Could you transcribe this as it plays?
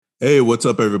Hey, what's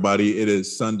up, everybody? It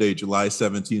is Sunday, July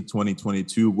 17th,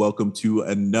 2022. Welcome to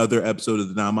another episode of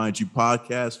the Now Mind You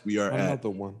podcast. We are at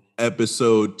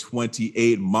episode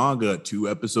 28 manga, 2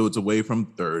 episodes away from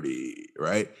 30,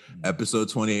 right? Episode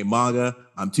 28 manga.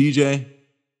 I'm TJ.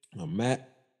 I'm Matt.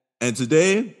 And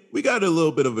today we got a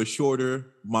little bit of a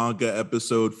shorter manga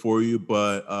episode for you,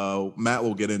 but Matt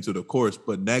will get into it, of course.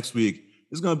 But next week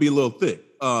it's going to be a little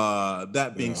thick.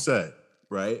 That being said,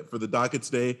 right, for the docket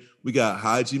today, we got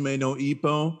Hajime No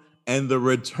Ippo and the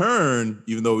return,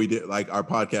 even though we did like our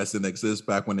podcast didn't exist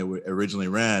back when it originally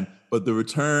ran, but the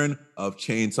return of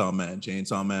Chainsaw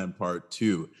Man Part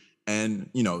 2.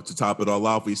 And, you know, to top it all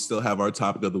off, we still have our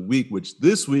topic of the week, which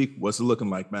this week, what's it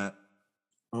looking like, Matt?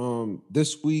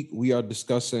 This week we are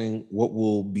discussing what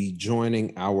will be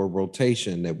joining our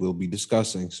rotation that we'll be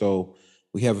discussing. So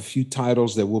we have a few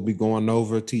titles that we'll be going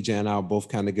over. TJ and I'll both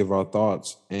kind of give our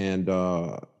thoughts, and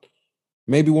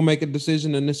maybe we'll make a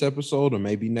decision in this episode, or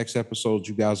maybe next episode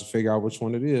you guys will figure out which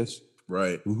one it is.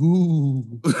 Right. Ooh.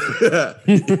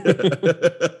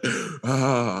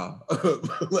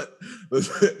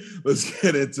 Let's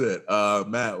get into it.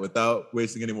 Matt, without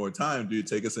wasting any more time, dude,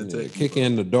 take us into it. Kick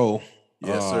in the dough.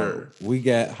 Yes, sir. We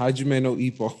got Hajime No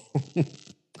Ippo,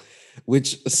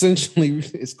 which essentially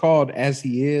is called As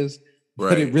He Is,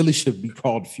 but it really should be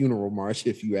called Funeral March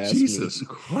if you ask me. Jesus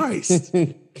Christ.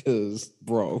 Because,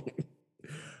 bro.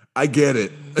 I get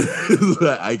it.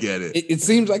 I get it. It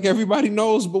seems like everybody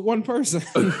knows but one person.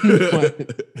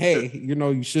 But, hey, you know,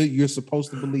 you're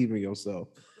supposed to believe in yourself.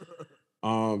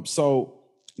 So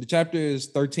the chapter is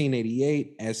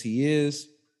 1388, As He Is.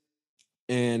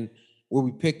 And where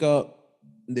we pick up,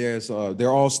 they're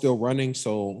all still running.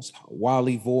 So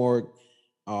Wally, Vorg,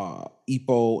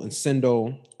 Ippo, and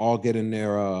Sendo all getting their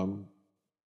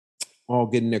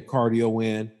cardio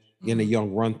in, getting a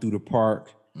young run through the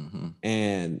park. Mm-hmm.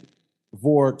 And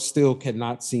Vorg still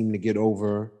cannot seem to get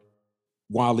over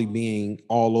Wally being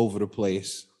all over the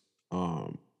place.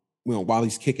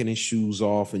 Wally's kicking his shoes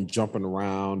off and jumping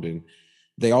around. And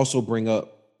they also bring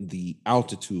up the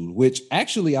altitude, which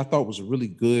actually I thought was a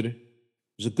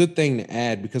good thing to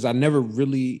add, because I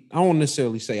won't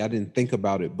necessarily say I didn't think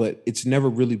about it, but it's never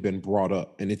really been brought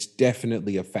up. And it's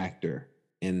definitely a factor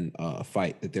in a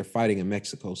fight that they're fighting in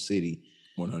Mexico City.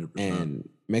 100%. And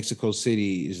Mexico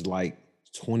City is like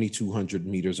 2,200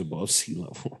 meters above sea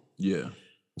level. Yeah.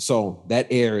 So that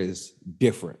air is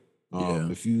different.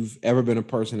 If you've ever been a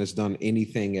person that's done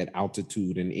anything at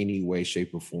altitude in any way,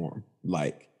 shape, or form,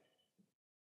 like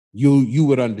you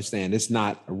would understand it's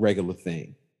not a regular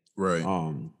thing. Right.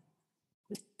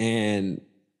 And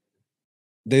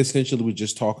they essentially were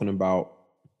just talking about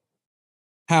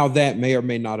how that may or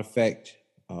may not affect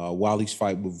Wally's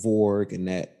fight with Vorg, and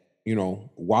that, you know,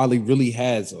 Wally really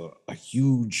has a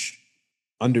huge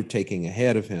undertaking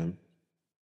ahead of him.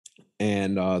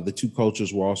 And the two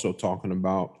coaches were also talking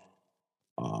about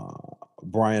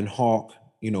Brian Hawk,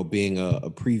 you know, being a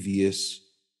previous,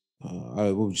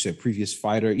 previous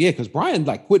fighter. Yeah, because Brian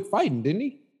quit fighting, didn't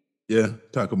he? Yeah,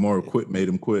 Takamura made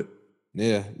him quit.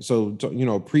 Yeah, so, you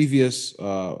know, previous,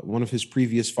 one of his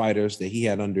previous fighters that he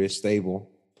had under his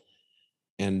stable.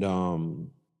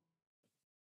 And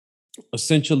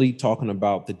essentially talking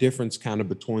about the difference kind of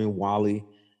between Wally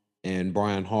and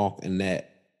Brian Hawk, and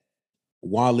that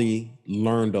Wally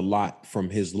learned a lot from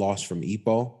his loss from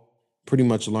Ippo, pretty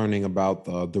much learning about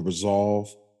the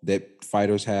resolve that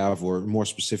fighters have, or more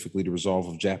specifically the resolve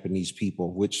of Japanese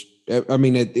people, which, I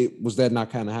mean, it was that not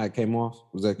kind of how it came off?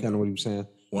 Was that kind of what he was saying?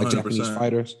 100%. Like Japanese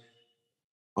fighters?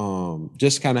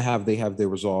 Just kind of have their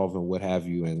resolve and what have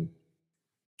you, and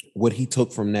what he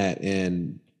took from that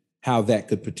and how that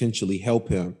could potentially help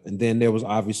him. And then there was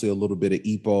obviously a little bit of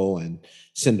Ippo and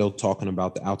Sendo talking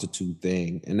about the altitude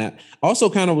thing. And that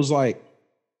also kind of was like,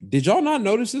 did y'all not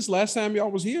notice this last time y'all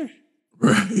was here?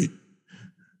 Right.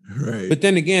 Right. But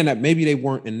then again, that maybe they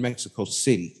weren't in Mexico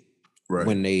City, right,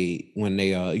 when they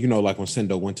you know, like when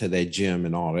Sendo went to that gym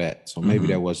and all that. So maybe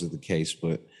that wasn't the case.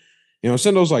 But, you know,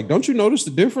 Sendo's like, don't you notice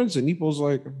the difference? And Ippo's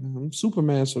like, I'm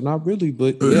Superman, so not really,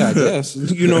 but yeah, I guess.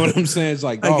 You know what I'm saying? It's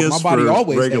like, dog, my body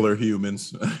always regular heavy.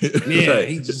 Humans. Yeah, right.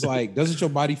 He's just like, doesn't your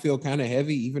body feel kind of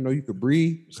heavy even though you could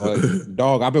breathe? It's like,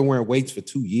 dog, I've been wearing weights for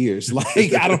 2 years.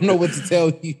 Like, I don't know what to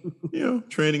tell you. You know,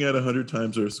 training at 100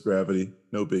 times Earth's gravity,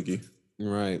 no biggie.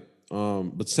 Right.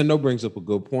 But Sendo brings up a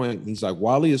good point. He's like,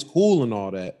 Wally is cool and all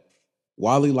that.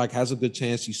 Wally has a good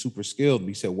chance he's super skilled. But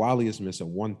he said Wally is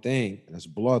missing one thing, and it's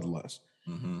bloodlust,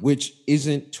 which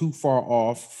isn't too far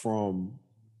off from,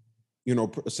 you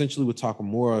know, essentially what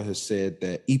Takamura has said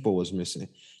that Ippo is missing.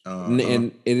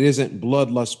 And it isn't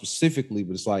bloodlust specifically,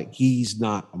 but it's like he's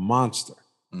not a monster.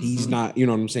 He's not, you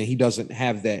know what I'm saying? He doesn't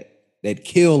have that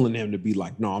kill in him to be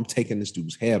like, no, I'm taking this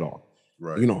dude's head off.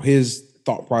 Right. You know, his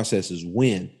thought process is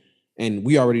win. And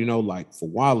we already know, like, for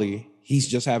Wally, he's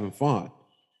just having fun.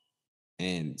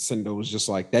 And Sendo was just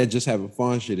like, that just having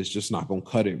fun shit is just not going to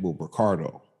cut it with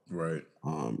Ricardo. Right.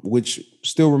 Which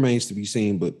still remains to be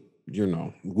seen, but, you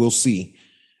know, we'll see.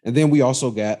 And then we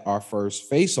also got our first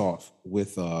face-off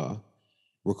with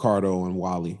Ricardo and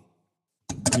Wally.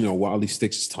 You know, Wally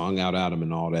sticks his tongue out at him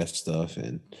and all that stuff.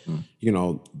 And, you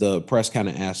know, the press kind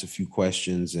of asked a few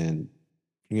questions and,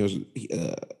 you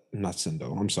know, not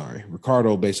Sendo, I'm sorry.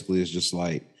 Ricardo basically is just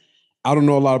like, I don't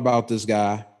know a lot about this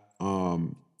guy.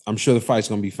 I'm sure the fight's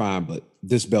going to be fine, but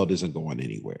this belt isn't going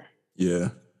anywhere. Yeah.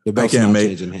 The belt's not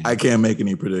changing hands. I can't make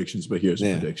any predictions, but here's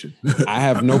a prediction. I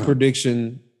have no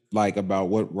prediction like about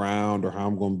what round or how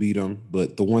I'm going to beat him.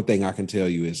 But the one thing I can tell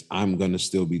you is I'm going to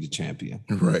still be the champion.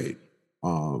 Right.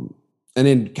 And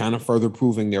then kind of further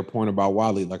proving their point about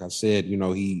Wally. Like I said, you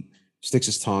know, he sticks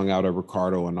his tongue out at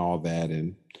Ricardo and all that.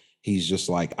 And he's just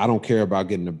like, I don't care about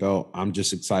getting the belt. I'm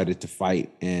just excited to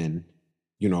fight. And,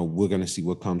 you know, we're going to see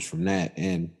what comes from that.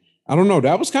 And I don't know,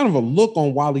 that was kind of a look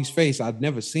on Wally's face I'd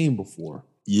never seen before.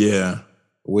 Yeah.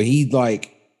 Where he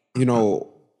like, you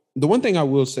know, the one thing I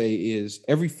will say is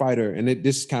every fighter, and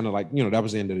this is kind of like, you know, that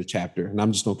was the end of the chapter. And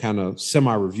I'm just going to kind of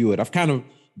semi-review it. I've kind of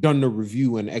done the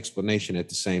review and explanation at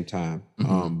the same time.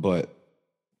 But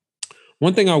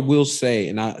one thing I will say,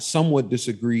 and I somewhat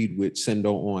disagreed with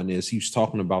Sendo on, is he was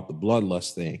talking about the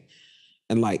bloodlust thing.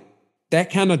 And like,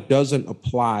 that kind of doesn't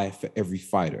apply for every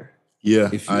fighter. Yeah,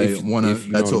 that's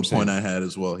a point I had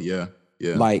as well. Yeah.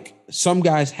 Yeah. Like, some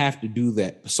guys have to do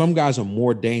that. Some guys are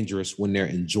more dangerous when they're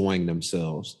enjoying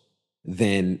themselves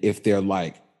than if they're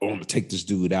like, oh, I'm gonna take this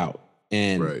dude out.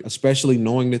 And especially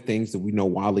knowing the things that we know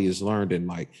Wally has learned, and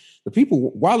like the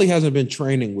people, Wally hasn't been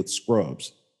training with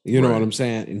scrubs. You know what I'm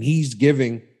saying? And he's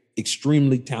giving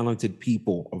extremely talented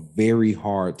people a very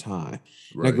hard time.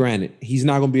 Now, granted, he's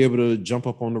not gonna be able to jump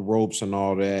up on the ropes and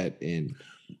all that and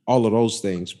all of those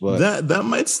things, but that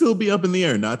might still be up in the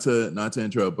air. Not to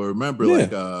interrupt, but remember,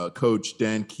 Coach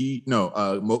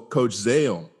Coach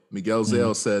Zale, Miguel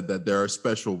Zale said that there are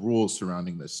special rules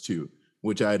surrounding this too,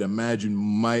 which I'd imagine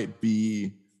might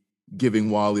be giving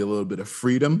Wally a little bit of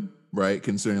freedom, right?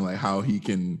 Concerning like how he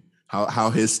can, how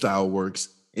his style works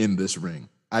in this ring.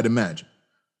 I'd imagine.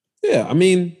 Yeah, I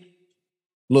mean,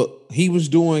 look, he was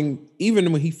doing,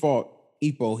 even when he fought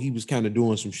Ippo, he was kind of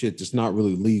doing some shit that's not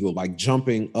really legal, like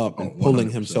jumping up and pulling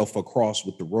 100%. Himself across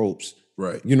with the ropes.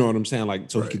 Right. You know what I'm saying?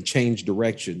 Like, so he can change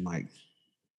direction. Like,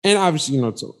 and obviously, you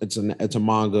know, it's a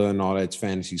manga and all that, it's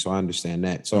fantasy, so I understand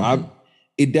that. So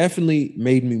it definitely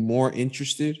made me more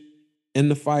interested in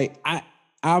the fight.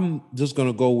 I'm just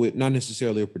gonna go with not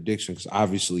necessarily a prediction, because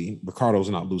obviously Ricardo's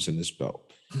not losing this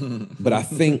belt. But I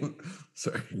think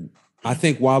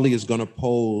Wally is gonna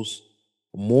pose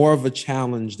more of a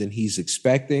challenge than he's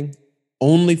expecting,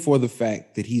 only for the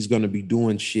fact that he's going to be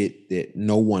doing shit that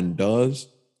no one does.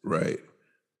 Right.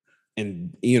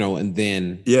 And, you know, and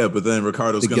then... Yeah, but then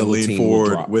Ricardo's going to lean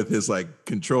forward with his, like,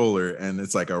 controller, and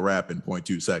it's like a wrap in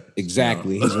 0.2 seconds.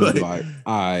 Exactly. You know? He's going to be like,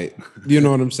 all right. You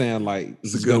know what I'm saying? Like,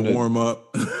 it's a good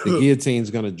warm-up. The guillotine's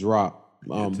going to drop.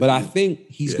 But I think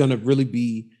he's going to really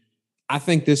be... I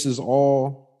think this is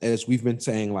all, as we've been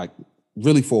saying, like,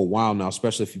 really for a while now,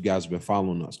 especially if you guys have been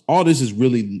following us. All this is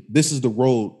really, this is the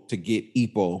road to get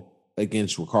Ippo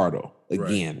against Ricardo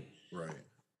again. Right.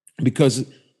 Because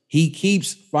he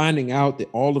keeps finding out that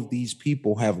all of these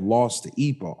people have lost to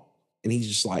Ippo. And he's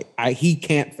just like, he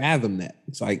can't fathom that.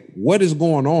 It's like, what is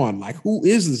going on? Like, who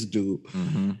is this dude?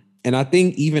 And I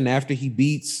think even after he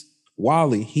beats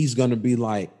Wally, he's going to be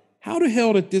like, how the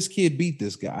hell did this kid beat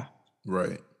this guy?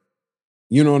 Right.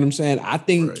 You know what I'm saying? I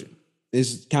think...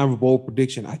 This is kind of a bold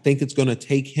prediction. I think it's going to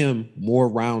take him more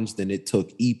rounds than it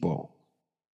took Ippo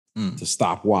to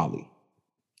stop Wally.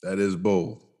 That is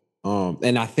bold.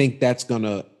 And I think that's going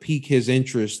to pique his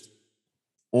interest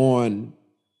on,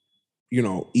 you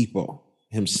know, Ippo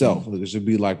himself. Because it'd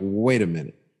be like, wait a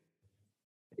minute.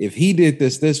 If he did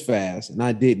this fast and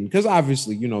I didn't, because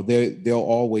obviously, you know, they'll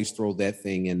always throw that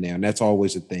thing in there. And that's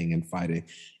always a thing in fighting.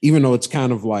 Even though it's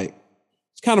kind of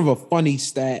a funny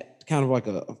stat, kind of like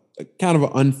a kind of an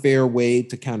unfair way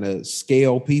to kind of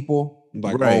scale people.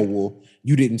 Like, oh, well,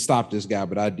 you didn't stop this guy,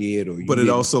 but I did. But it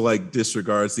also like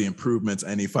disregards the improvements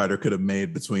any fighter could have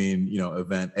made between, you know,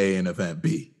 event A and event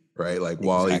B, right? Like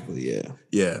Wally. Exactly,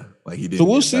 yeah. Like he didn't. So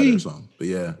we'll see. But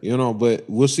yeah. You know, but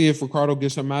we'll see if Ricardo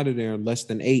gets him out of there in less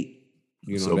than 8.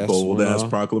 You know, so that's bold ass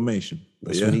proclamation.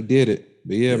 That's when he did it.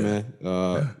 But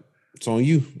man, It's on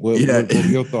you. What are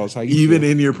your thoughts? How you even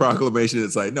feel? in your proclamation,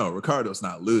 it's like, no, Ricardo's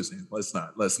not losing. Let's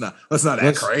not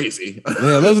act crazy.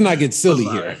 Yeah, let's not get silly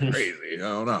let's not here. act crazy. I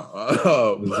don't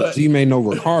know. But G may know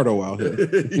Ricardo out here.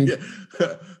 Yeah.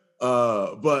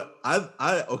 But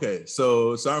I okay.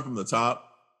 So starting from the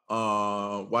top,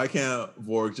 why can't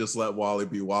Vorg just let Wally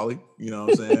be Wally? You know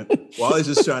what I'm saying? Wally's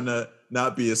just trying to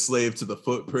not be a slave to the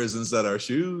foot prisons that are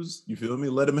shoes. You feel me?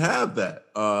 Let him have that.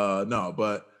 No,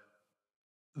 but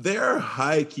they're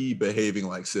high key behaving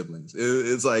like siblings.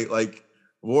 It's like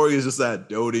Vorg is just that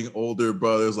doting older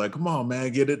brother. It's like, come on,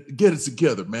 man, get it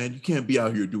together, man. You can't be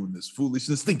out here doing this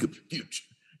foolishness. Think of your future.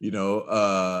 You know,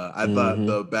 I thought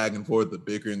the back and forth, the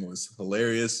bickering was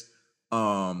hilarious.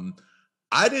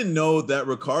 I didn't know that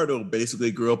Ricardo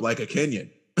basically grew up like a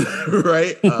Kenyan,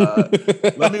 right?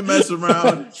 Let me mess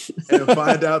around and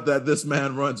find out that this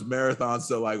man runs marathons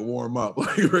to like warm up.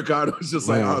 Like Ricardo was just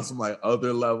like on some like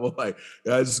other level. Like,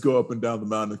 I just go up and down the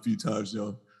mountain a few times, you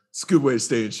know. It's a good way to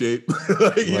stay in shape.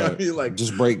 Like, you know what I mean? Like,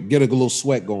 just get a little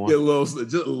sweat going. Get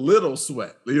just a little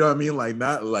sweat. You know what I mean? Like,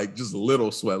 not like just a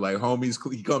little sweat. Like, homies,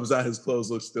 he comes out, his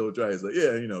clothes look still dry. He's like,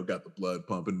 yeah, you know, got the blood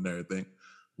pumping and everything.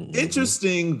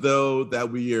 Interesting, though, that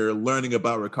we are learning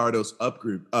about Ricardo's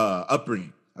upbringing.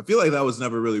 I feel like that was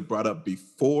never really brought up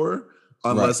before,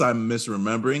 unless I'm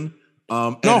misremembering.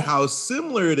 And how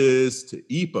similar it is to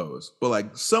Ippo's, but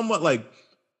like somewhat like,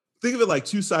 think of it like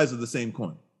two sides of the same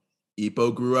coin.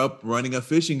 Ippo grew up running a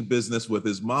fishing business with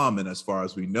his mom, and as far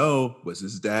as we know, was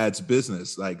his dad's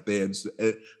business. Like they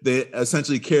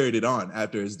essentially carried it on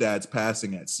after his dad's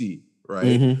passing at sea,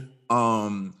 right?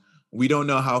 We don't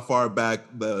know how far back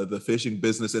the fishing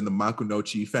business in the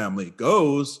Makunochi family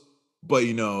goes, but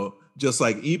you know, just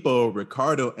like Ippo,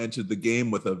 Ricardo entered the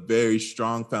game with a very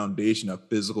strong foundation of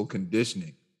physical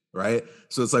conditioning, right?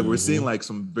 So it's like we're seeing like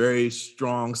some very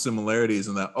strong similarities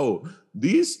in that,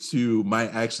 these two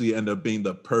might actually end up being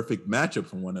the perfect matchup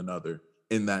for one another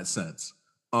in that sense.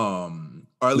 Or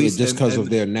at least just because of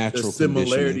their natural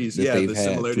similarities, the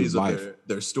similarities of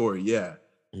their story,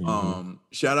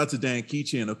 shout out to Dan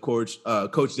Kichi and of course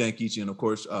Coach Dan Kichi and of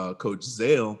course Coach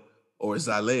Zale or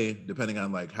Zale, depending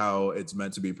on like how it's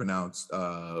meant to be pronounced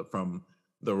from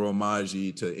the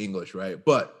Romaji to English, right?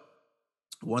 But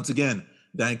once again,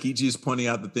 Dan Kichi is pointing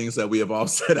out the things that we have all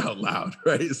said out loud,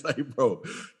 right? It's like, bro,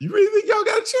 you really think y'all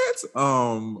got a chance?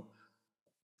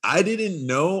 I didn't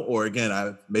know, or again,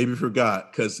 I maybe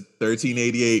forgot, because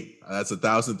 1388, that's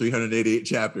 1,388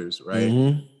 chapters,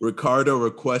 right? Ricardo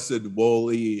requested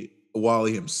Wally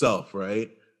himself,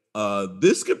 right?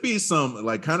 This could be some,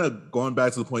 like, kind of going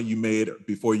back to the point you made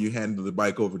before you handed the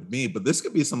mic over to me, but this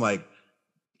could be some, like,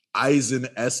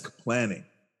 Eisen-esque planning.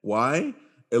 Why?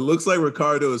 It looks like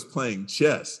Ricardo is playing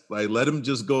chess. Like, let him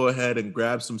just go ahead and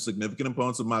grab some significant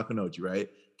opponents of Makunochi, right?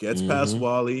 Gets past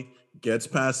Wally, gets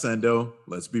past Sendo.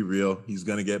 Let's be real, he's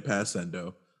gonna get past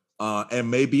Sendo, and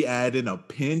maybe add in a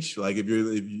pinch. Like if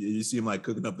you see him like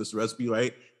cooking up this recipe,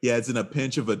 right? He adds in a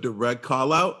pinch of a direct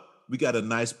call out. We got a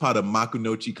nice pot of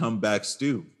Makunochi comeback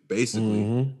stew,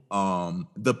 basically.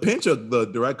 The pinch of the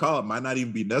direct call out might not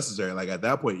even be necessary. Like at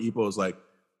that point, Ippo is like,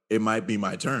 it might be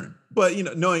my turn. But you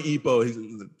know, knowing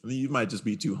Ippo, he might just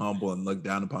be too humble and look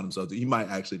down upon himself. He might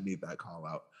actually need that call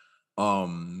out.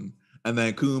 And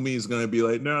then Kumi is gonna be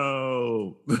like,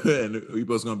 no, and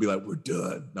Ippo's gonna be like, we're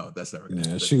done. No, that's never gonna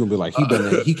happen. She's gonna be like,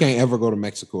 he can't ever go to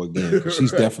Mexico again, because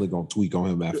she's definitely gonna tweak on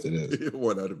him after this.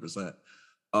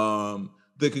 100%.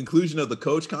 The conclusion of the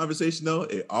coach conversation, though,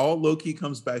 it all low-key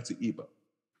comes back to Ippo.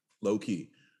 Low-key.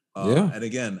 And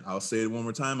again, I'll say it one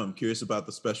more time. I'm curious about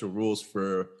the special rules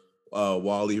for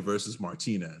Wally versus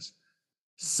Martinez.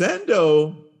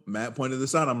 Sendo, Matt pointed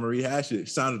this out, I'm gonna rehash it.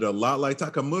 Sounded a lot like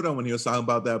Takamura when he was talking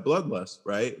about that bloodlust,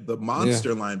 right? The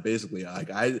monster line, basically.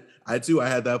 Like I had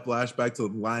that flashback to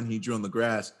the line he drew on the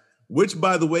grass, which,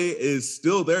 by the way, is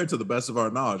still there to the best of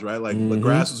our knowledge, right? Like the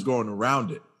grass was growing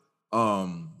around it.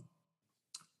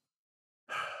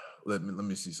 Let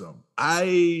me see something.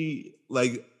 I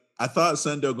thought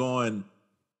Sendo going,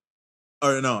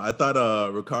 or no, I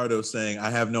thought Ricardo saying, I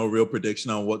have no real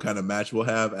prediction on what kind of match we'll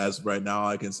have. As of right now,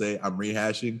 I can say I'm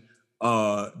rehashing.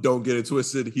 Don't get it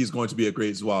twisted. He's going to be a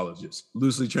great zoologist.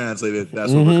 Loosely translated,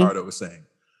 that's what Ricardo was saying.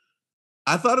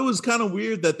 I thought it was kind of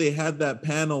weird that they had that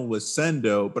panel with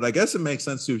Sendo, but I guess it makes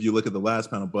sense too if you look at the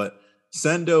last panel. But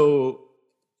Sendo,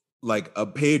 like a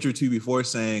page or two before,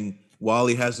 saying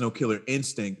Wally has no killer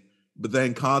instinct, but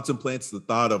then contemplates the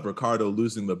thought of Ricardo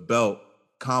losing the belt,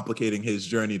 complicating his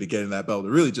journey to getting that belt,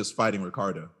 really just fighting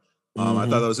Ricardo. I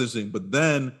thought that was interesting. But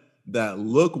then that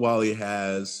look Wally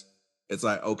has, it's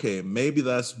like, okay, maybe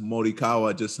that's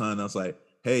Morikawa just telling us like,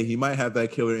 hey, he might have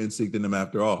that killer instinct in him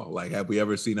after all. Like, have we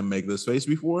ever seen him make this face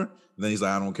before? And then he's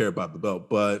like, I don't care about the belt,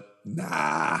 but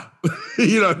nah.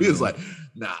 He was like,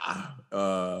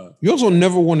 nah. You also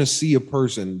never want to see a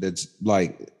person that's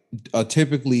like a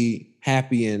typically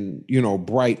happy and,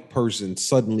 bright person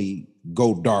suddenly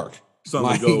go dark.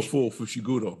 Suddenly go full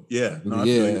Fushiguro. Yeah. No,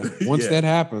 Once that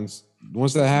happens,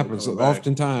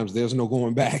 oftentimes there's no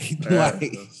going back.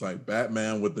 It's like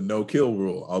Batman with the no kill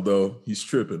rule, although he's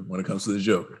tripping when it comes to the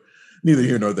Joker. Neither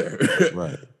here nor there.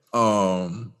 Right.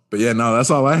 But yeah, no, that's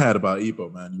all I had about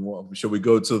Ippo, man. Should we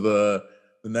go to the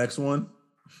next one?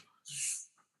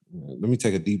 Let me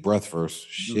take a deep breath first.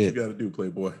 Do what you gotta do,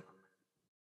 Playboy.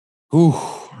 Ooh,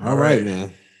 all right,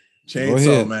 man.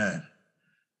 Chainsaw Man.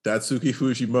 Datsuki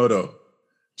Fujimoto,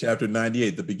 Chapter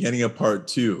 98, the beginning of Part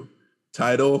 2.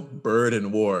 Title, Bird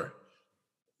and War.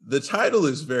 The title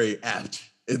is very apt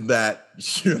in that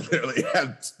you literally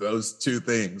have those two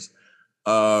things.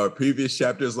 Previous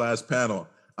chapter's last panel.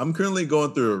 I'm currently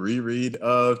going through a reread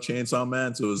of Chainsaw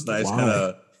Man, so it was nice kind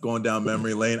of going down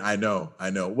memory lane. I know.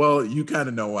 Well, you kind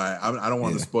of know why. I don't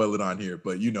want to spoil it on here,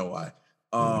 but you know why.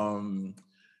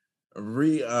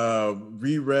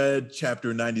 Reread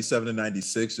chapter 97 and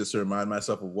 96 just to remind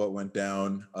myself of what went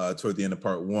down toward the end of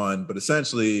part 1. But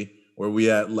essentially, where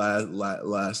we at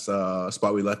last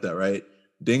spot we left at, right?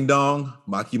 Ding dong,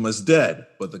 Makima's dead,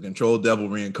 but the control devil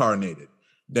reincarnated.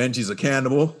 Denji's a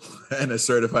cannibal and a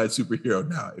certified superhero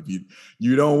now. If you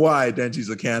know why Denji's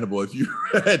a cannibal, if you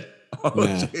read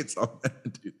Chainsaw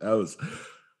Man, dude, that was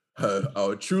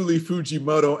a truly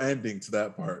Fujimoto ending to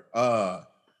that part. Let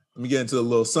me get into a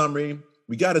little summary.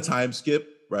 We got a time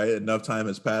skip, right? Enough time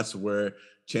has passed where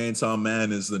Chainsaw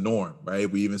Man is the norm, right?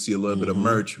 We even see a little bit of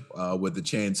merch with the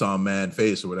Chainsaw Man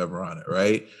face or whatever on it,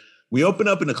 right? We open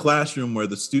up in a classroom where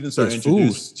the students are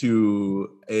introduced to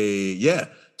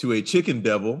a chicken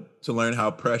devil to learn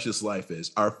how precious life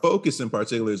is. Our focus in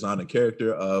particular is on the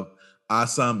character of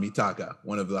Asa Mitaka,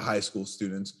 one of the high school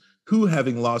students who,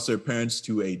 having lost their parents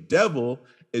to a devil,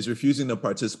 is refusing to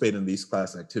participate in these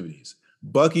class activities.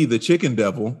 Bucky, the chicken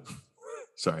devil,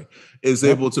 is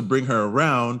able to bring her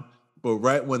around, but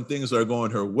right when things are going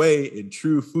her way, in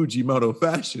true Fujimoto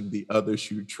fashion, the other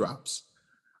shoe drops.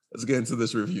 Let's get into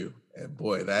this review. And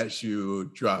boy, that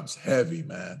shoe drops heavy,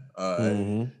 man.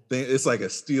 It's like a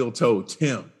steel-toe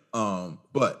Tim.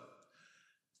 But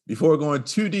before going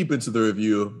too deep into the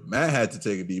review, Matt had to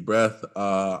take a deep breath.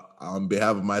 On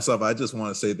behalf of myself, I just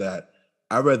want to say that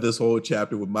I read this whole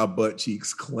chapter with my butt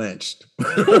cheeks clenched,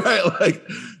 right? Like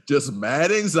just mad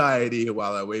anxiety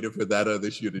while I waited for that other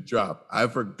shoe to drop. I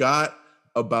forgot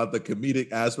about the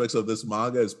comedic aspects of this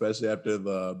manga, especially after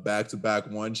the back-to-back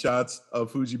one-shots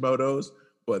of Fujimoto's.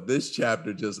 But this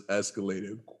chapter just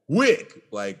escalated quick,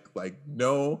 like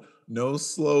no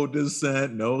slow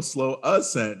descent, no slow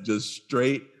ascent, just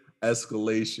straight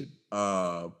escalation.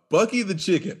 Bucky the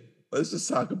chicken. Let's just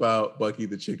talk about Bucky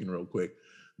the chicken real quick.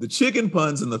 The chicken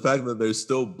puns and the fact that there's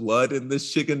still blood in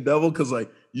this chicken devil, because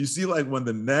like you see, like when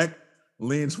the neck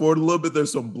leans forward a little bit,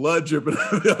 there's some blood dripping.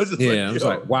 I was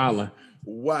like,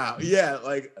 wow, yeah,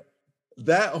 like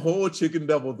that whole chicken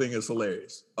devil thing is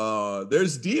hilarious.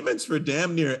 There's demons for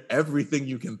damn near everything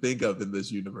you can think of in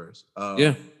this universe.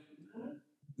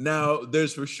 Now,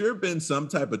 there's for sure been some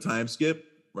type of time skip,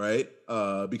 right?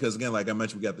 Because again, like I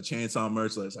mentioned, we got the chainsaw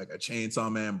merch, so it's like a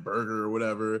Chainsaw Man burger or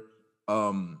whatever.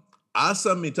 Asa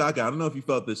Mitaka, I don't know if you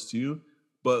felt this too,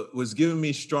 but was giving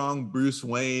me strong Bruce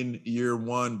Wayne, year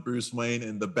one Bruce Wayne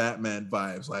and the Batman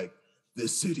vibes. Like,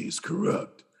 this city is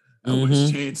corrupt. I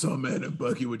wish Chainsaw Man and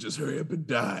Bucky would just hurry up and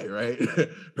die, right? Her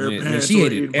parents she were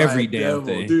hated eaten by every a damn devil.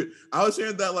 thing. Dude, I was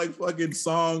hearing that like fucking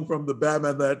song from the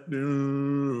Batman that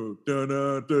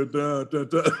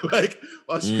like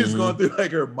while she was going through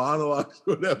like her monologues,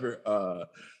 whatever.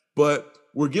 But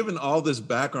we're given all this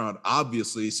background,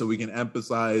 obviously, so we can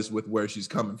empathize with where she's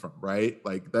coming from, right?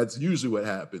 Like that's usually what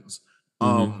happens.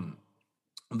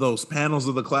 Those panels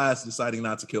of the class deciding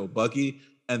not to kill Bucky,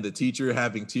 and the teacher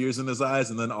having tears in his eyes,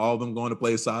 and then all of them going to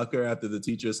play soccer after the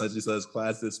teacher essentially says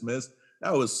class dismissed.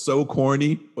 That was so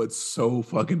corny, but so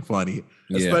fucking funny.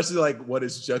 Especially like what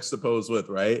it's juxtaposed with,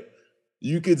 right?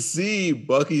 You could see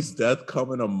Bucky's death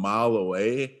coming a mile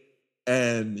away.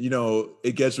 And, you know,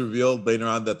 it gets revealed later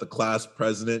on that the class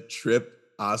president tripped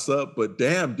Asa. But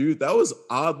damn, dude, that was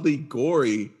oddly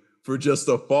gory for just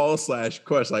a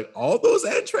fall/crush. Like all those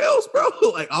entrails, bro,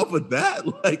 like off of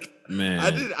that, like, man,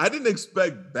 I didn't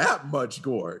expect that much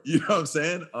gore. You know what I'm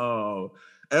saying?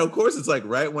 And of course, it's like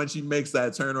right when she makes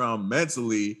that turnaround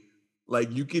mentally, Like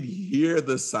you could hear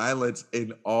the silence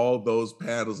in all those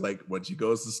panels, like when she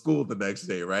goes to school the next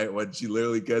day, right? When she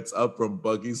literally gets up from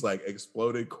Buggy's like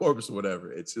exploded corpse or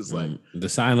whatever. It's just like the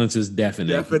silence is deafening.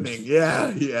 Deafening,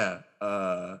 yeah.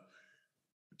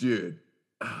 Dude,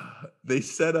 they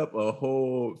set up a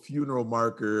whole funeral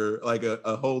marker, like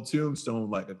a whole tombstone,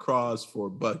 like a cross for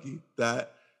Bucky.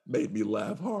 That made me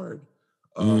laugh hard.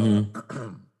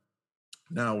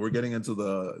 Now we're getting into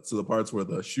the parts where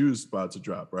the shoe's about to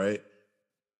drop, right?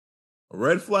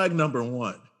 Red flag number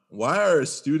 1. Why are a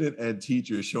student and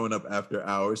teacher showing up after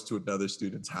hours to another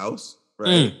student's house?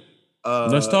 Right.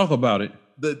 Let's talk about it.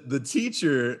 The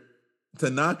teacher,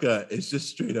 Tanaka, is just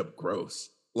straight up gross.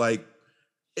 Like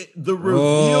the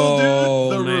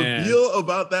reveal, reveal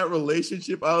about that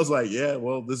relationship, I was like, yeah,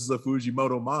 well, this is a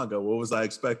Fujimoto manga. What was I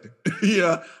expecting?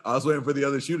 Yeah, I was waiting for the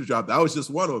other shoe to drop. That was just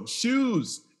one of them.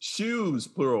 Shoes,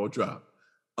 plural drop.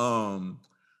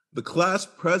 The class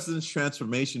president's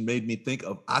transformation made me think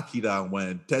of Akira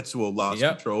when Tetsuo lost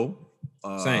control.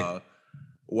 Same.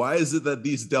 Why is it that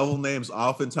these devil names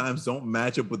oftentimes don't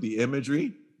match up with the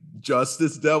imagery?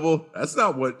 Justice Devil, that's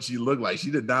not what she looked like.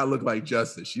 She did not look like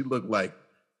Justice. She looked like,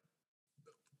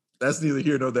 that's neither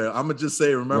here nor there. I'm going to just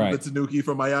say, remember the Tanuki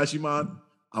from Ayashimon?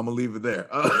 I'm going to leave it there.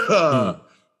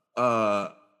 I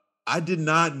did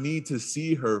not need to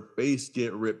see her face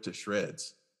get ripped to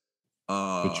shreds.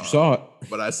 But you saw it.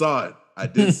 But I saw it. I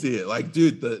did see it. Like,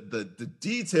 dude, the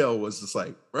detail was just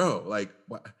like, bro, like,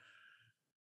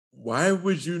 why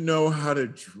would you know how to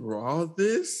draw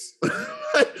this?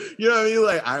 You know what I mean?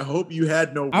 Like, I hope you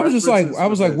had no. I was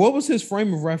like, what was his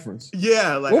frame of reference?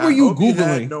 Yeah, like, what were you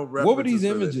Googling? What were these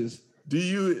images?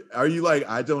 Are you like,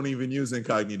 I don't even use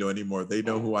incognito anymore. They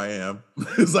know who I am.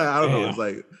 It's like, I don't know. It's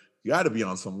like, you got to be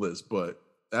on some list, but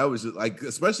that was just like,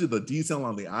 especially the detail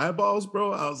on the eyeballs,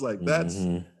 bro. I was like, that's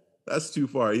too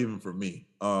far even for me.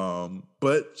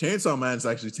 But Chainsaw Man is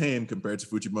actually tame compared to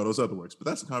Fujimoto's other works, but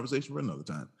that's a conversation for another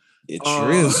time. It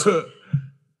sure is.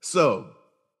 So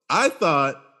I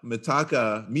thought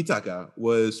Mitaka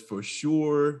was for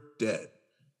sure dead.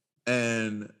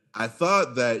 And I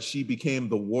thought that she became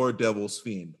the War Devil's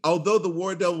fiend. Although the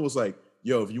War Devil was like,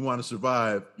 yo, if you want to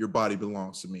survive, your body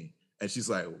belongs to me. And she's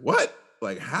like, what?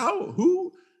 Like, how?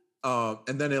 Who?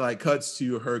 And then it like cuts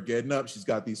to her getting up. She's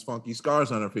got these funky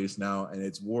scars on her face now, and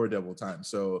it's War Devil time.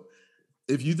 So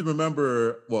if you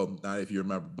remember, well, not if you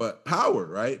remember, but Power,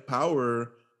 right?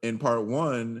 Power in part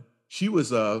 1, she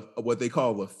was what they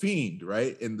call a fiend,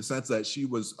 right? In the sense that she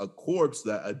was a corpse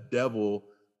that a devil,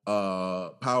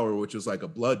 Power, which was like a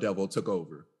blood devil, took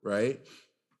over, right?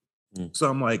 So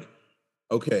I'm like,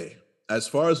 okay, as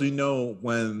far as we know,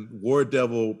 when War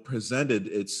Devil presented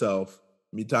itself,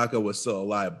 Mitaka was still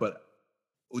alive, but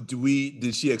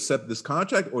did she accept this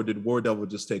contract, or did War Devil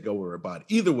just take over her body?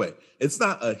 Either way, it's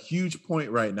not a huge point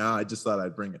right now. I just thought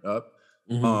I'd bring it up.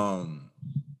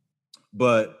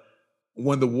 But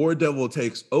when the War Devil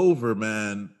takes over,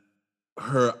 man,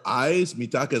 her eyes,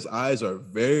 Mitaka's eyes, are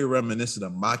very reminiscent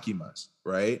of Makima's,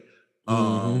 right?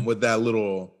 With that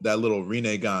little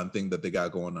Rinnegan thing that they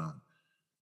got going on.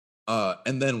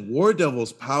 And then War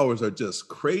Devil's powers are just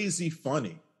crazy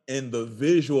funny in the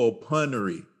visual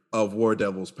punnery of War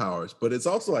Devil's powers, but it's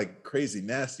also like crazy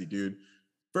nasty, dude.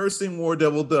 First thing War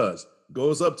Devil does,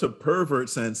 goes up to Pervert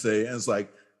Sensei and is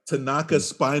like, Tanaka's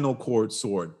spinal cord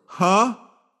sword. Huh?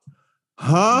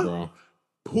 Bro.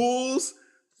 Pulls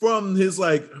from his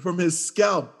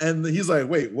scalp, and he's like,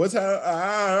 wait, what's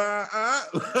how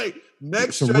like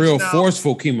next some real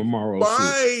forceful Kimimaro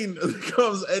spine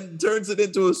comes and turns it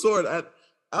into a sword. I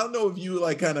don't know if you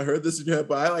like kind of heard this in your head,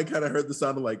 but I like kind of heard the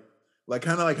sound of like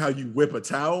kind of like how you whip a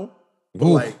towel, but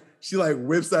like she like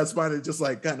whips that spine and just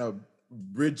like kind of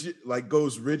rigid, like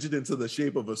goes rigid into the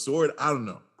shape of a sword. I don't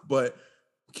know, but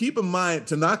keep in mind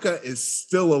Tanaka is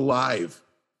still alive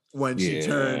when she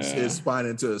turns his spine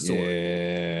into a sword.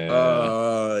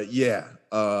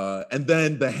 And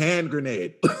then the hand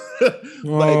grenade.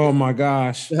 Oh my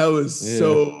gosh. That was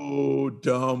so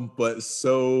dumb, but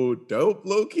so dope,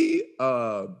 low-key.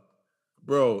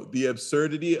 Bro, the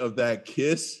absurdity of that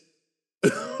kiss.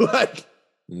 Like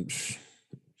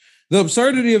the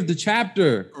absurdity of the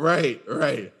chapter. Right.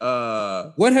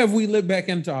 What have we lit back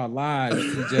into our lives,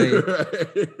 TJ?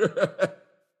 Right.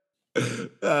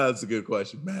 That's a good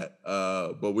question, Matt.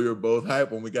 But we were both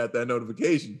hyped when we got that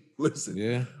notification.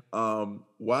 Listen,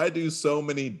 why do so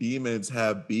many demons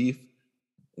have beef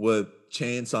with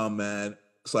Chainsaw Man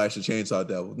 / the Chainsaw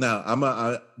Devil?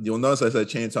 Now, you'll notice I said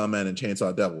Chainsaw Man and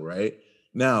Chainsaw Devil, right?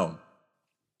 Now,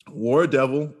 War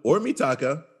Devil or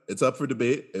Mitaka, it's up for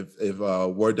debate if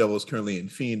War Devil is currently in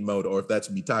fiend mode or if that's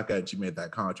Mitaka and she made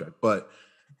that contract. But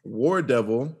War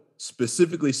Devil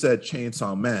specifically said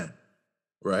Chainsaw Man,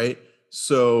 right?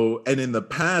 So, and in the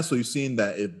past, we've seen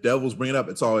that if devils bring it up,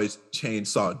 it's always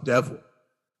Chainsaw Devil,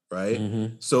 right?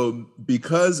 Mm-hmm. So,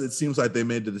 because it seems like they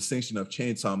made the distinction of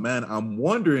Chainsaw Man, I'm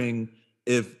wondering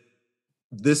if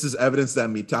this is evidence that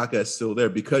Mitaka is still there,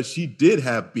 because she did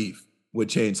have beef with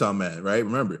Chainsaw Man, right?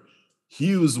 Remember,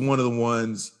 he was one of the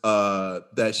ones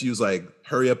that she was like,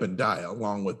 hurry up and die,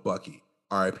 along with Bucky.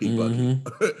 R.I.P. Bucky.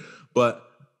 But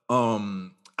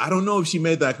I don't know if she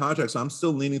made that contract, so I'm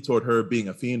still leaning toward her being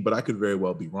a fiend, but I could very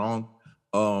well be wrong.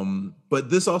 But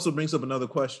this also brings up another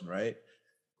question, right?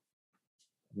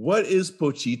 What is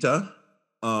Pochita?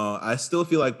 I still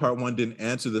feel like part one didn't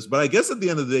answer this, but I guess at the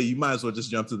end of the day, you might as well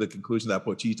just jump to the conclusion that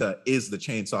Pochita is the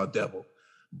Chainsaw Devil.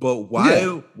 But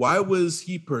why was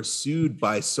he pursued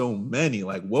by so many?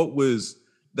 Like, what was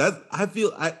that? I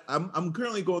feel I'm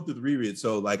currently going through the reread,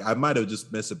 so like I might have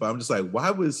just missed it, but I'm just like, why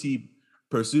was he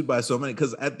pursued by so many?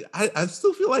 Because I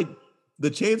still feel like the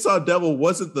Chainsaw Devil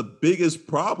wasn't the biggest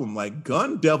problem. Like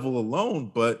Gun Devil alone,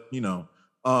 but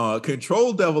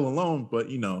Control Devil alone,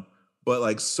 but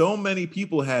like so many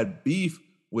people had beef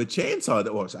with Chainsaw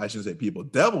Devil. Or I shouldn't say people.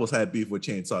 Devils had beef with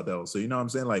Chainsaw Devil. So you know what I'm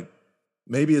saying? Like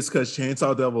maybe it's because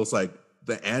Chainsaw Devil is like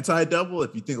the anti-devil.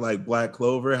 If you think like Black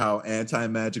Clover, how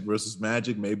anti-magic versus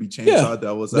magic, maybe Chainsaw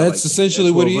Devil is that's like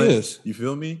essentially what he is. You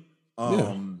feel me?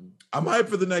 I'm hyped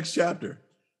for the next chapter.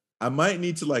 I might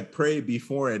need to like pray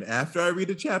before and after I read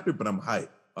a chapter, but I'm hyped.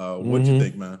 What'd you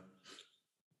think, man?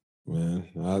 Man,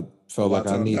 I felt like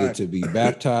I needed to be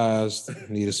baptized,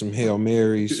 needed some Hail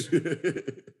Marys.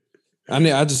 I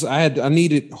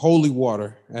needed holy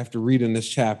water after reading this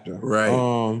chapter.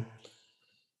 Right.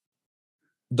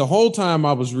 The whole time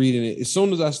I was reading it, as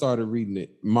soon as I started reading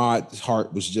it, my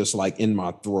heart was just like in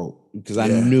my throat because I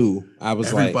knew I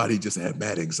was everybody just had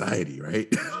bad anxiety,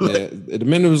 right? The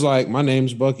minute it was like, my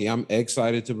name's Bucky, I'm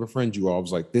excited to befriend you all. I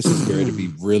was like, this is going to be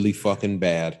really fucking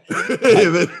bad.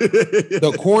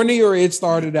 The cornier it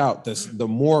started out, the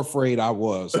more afraid I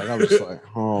was. Like I was like,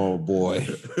 oh boy.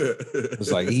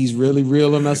 It's like he's really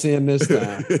reeling us in this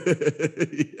time.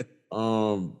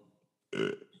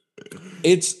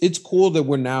 It's cool that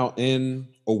we're now in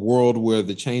a world where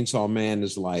the Chainsaw Man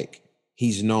is like,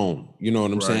 he's known, you know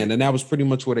what I'm saying? And that was pretty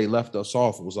much where they left us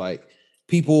off. It was like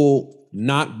people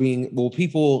hyping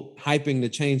the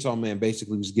Chainsaw Man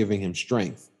basically was giving him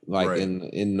strength, like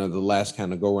in the last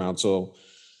kind of go round. So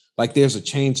like there's a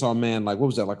Chainsaw Man, like what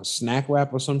was that, like a snack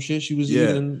wrap or some shit she was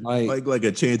eating? Like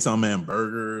a Chainsaw Man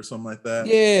burger or something like that.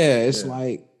 Yeah, it's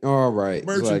like, all right.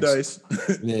 Merchandise.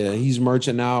 Like, he's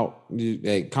merching out.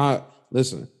 Hey,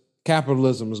 listen,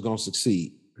 capitalism is going to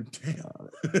succeed. Damn.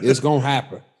 It's going to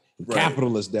happen.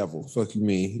 Capitalist devil. Fuck you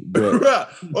mean. But,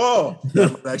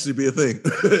 that might actually be a thing.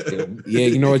 Yeah,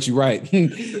 you know what? You're right.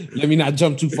 Let me not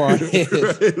jump too far ahead.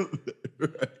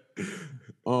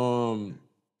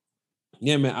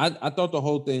 Yeah, man, I thought the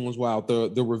whole thing was wild.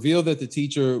 The reveal that the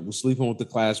teacher was sleeping with the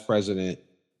class president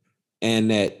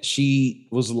and that she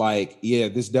was like, yeah,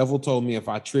 this devil told me if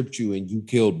I tripped you and you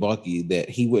killed Bucky, that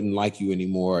he wouldn't like you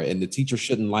anymore. And the teacher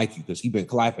shouldn't like you because he been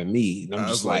clapping me. And I'm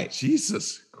just like,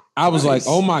 Jesus Christ. I was like,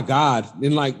 oh my God.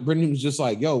 And like, Brittany was just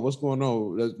like, yo, what's going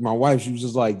on? My wife, she was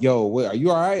just like, yo, are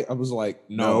you all right? I was like,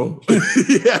 no.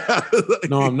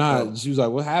 No, I'm not. She was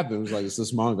like, what happened? It was like, it's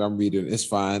this manga I'm reading. It's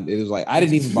fine. It was like, I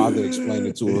didn't even bother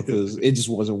explaining to her because it just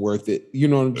wasn't worth it. You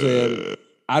know what I'm saying?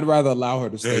 I'd rather allow her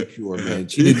to stay pure, man.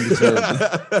 She didn't deserve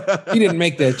it. She didn't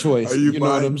make that choice. You know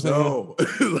what I'm saying? No,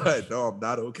 no, I'm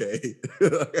not okay.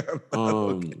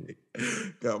 Okay.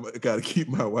 Gotta keep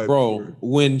my wife. Bro, pure.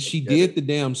 When she did the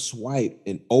damn swipe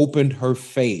and opened her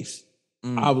face,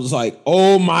 I was like,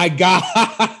 oh my God.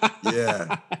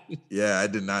 Yeah, I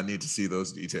did not need to see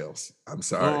those details. I'm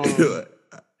sorry.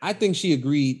 I think she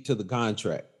agreed to the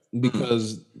contract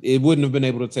because it wouldn't have been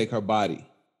able to take her body.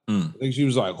 I think she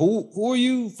was like, who are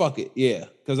you? Fuck it. Yeah.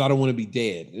 Because I don't want to be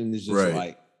dead. And it's just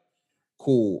like,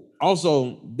 cool.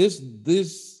 Also,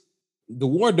 the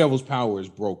War Devil's power is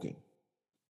broken.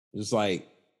 It's like,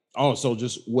 so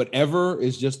just whatever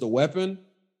is just a weapon.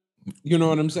 You know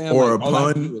what I'm saying? Or like, a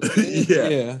pun.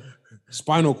 Yeah.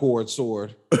 Spinal cord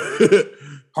sword.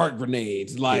 Heart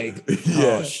grenades. Like,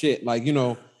 oh shit. Like,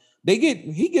 Fujimoto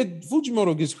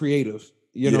gets creative.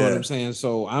 You know what I'm saying?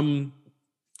 So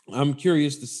I'm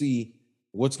curious to see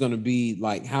what's going to be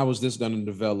like, how is this going to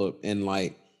develop? And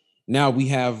like, now we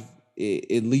have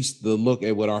at least the look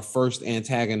at what our first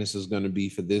antagonist is going to be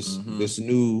for this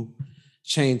new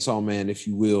Chainsaw Man, if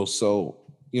you will. So,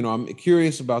 I'm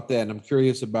curious about that. And I'm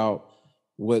curious about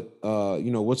what,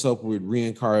 what's up with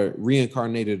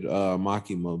reincarnated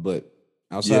Makima. But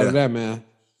outside of that, man.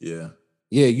 Yeah,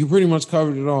 you pretty much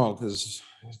covered it all because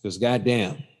Because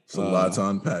goddamn. It's a lot to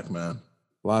unpack, man.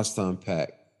 Lots to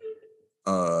unpack.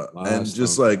 And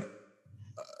just like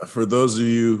for those of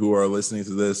you who are listening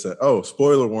to this,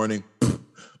 spoiler warning.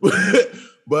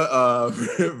 But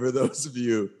for those of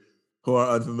you who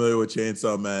are unfamiliar with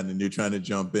Chainsaw Man and you're trying to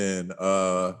jump in,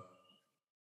 go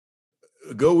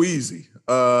easy.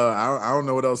 I don't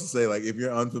know what else to say. Like, if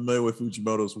you're unfamiliar with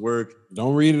Fujimoto's work,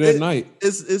 don't read it at night.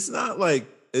 It's not like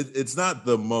it's not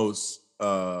the most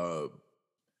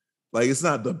it's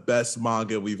not the best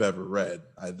manga we've ever read.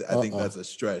 I think that's a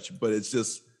stretch, but it's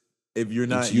just, if you're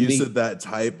not used to that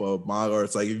type of manga, or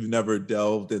it's like if you've never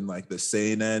delved in like the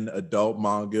seinen adult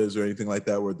mangas or anything like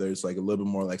that, where there's like a little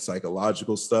bit more like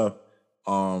psychological stuff,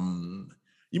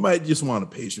 you might just want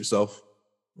to pace yourself,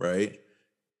 right?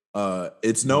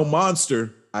 It's no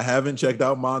Monster. I haven't checked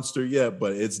out Monster yet,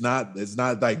 but it's not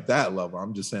like that level.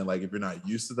 I'm just saying, like, if you're not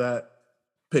used to that,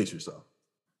 pace yourself.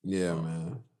 Yeah,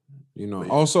 man.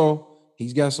 Also,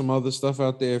 he's got some other stuff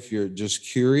out there if you're just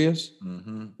curious.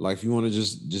 Like, if you want to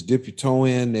just dip your toe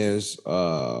in, there's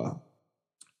quite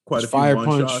a few Fire one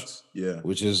Punch, shots. Yeah,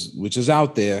 which is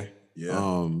out there.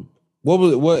 Yeah.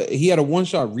 What he had a one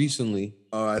shot recently.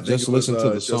 I think just listen to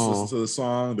the song. Listen to the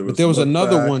song. But there was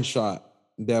another one shot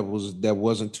that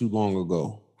wasn't too long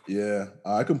ago. Yeah,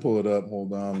 I can pull it up.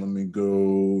 Hold on, let me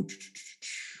go.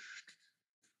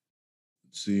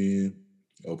 Let's see,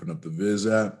 open up the Viz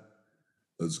app.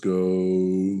 Let's go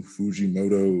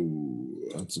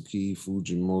Fujimoto. Atsuki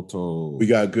Fujimoto. We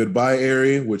got Goodbye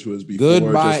Airy, which was before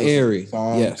Goodbye Airy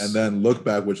song, yes. And then Look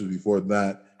Back, which was before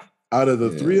that. Out of the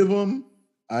three of them,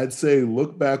 I'd say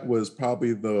Look Back was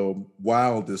probably the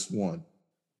wildest one.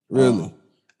 Really?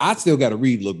 I still got to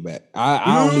read Look Back.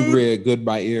 I only read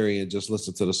Goodbye Airy and just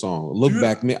listened to the song. Look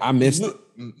Back, I missed it.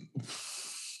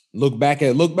 Look Back,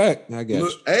 I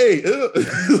guess. Hey,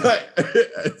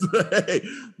 hey,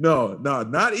 no,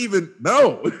 not even,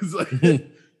 no. It's like,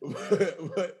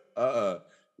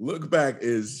 Look Back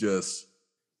is just,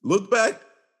 Look Back.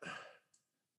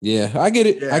 Yeah, I get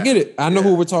it. Yeah. I know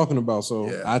who we're talking about,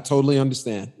 so I totally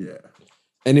understand. Yeah.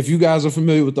 And if you guys are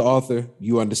familiar with the author,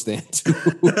 you understand too.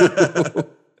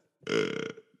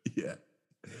 Yeah.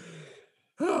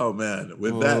 Oh man.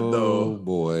 With that though,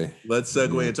 boy, let's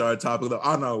segue into our topic.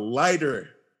 On a lighter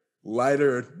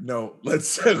note,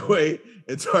 let's segue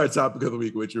into our topic of the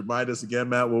week. Which remind us again,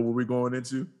 Matt, what were we going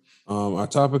into? Our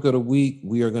topic of the week,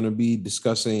 we are going to be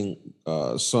discussing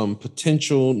some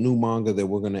potential new manga that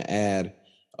we're going to add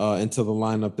into the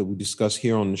lineup that we discussed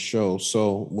here on the show.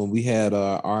 So when we had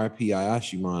RIP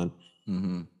Ayashiman,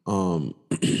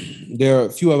 there are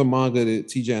a few other manga that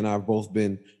TJ and I have both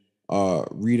been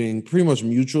reading pretty much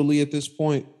mutually at this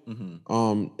point.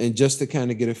 And just to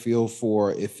kind of get a feel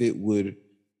for if it would,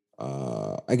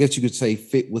 I guess you could say,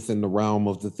 fit within the realm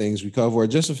of the things we cover, or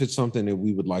just if it's something that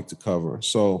we would like to cover.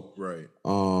 So, right.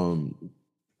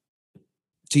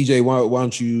 TJ, why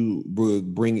don't you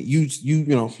bring it?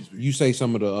 You say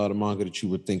some of the manga that you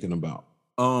were thinking about.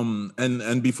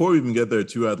 And before we even get there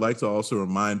too, I'd like to also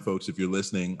remind folks, if you're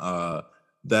listening,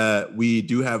 that we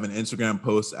do have an Instagram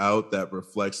post out that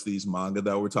reflects these manga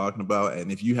that we're talking about.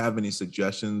 And if you have any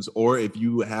suggestions, or if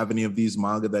you have any of these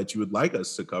manga that you would like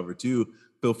us to cover too,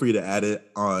 feel free to add it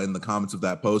in the comments of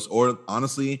that post. Or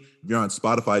honestly, if you're on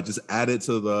Spotify, just add it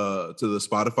to the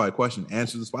Spotify question.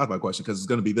 Answer the Spotify question, because it's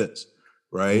going to be this,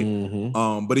 right?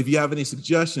 But if you have any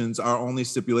suggestions, our only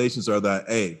stipulations are that,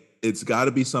 hey, it's got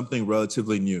to be something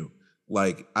relatively new.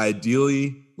 Like,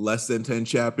 ideally less than 10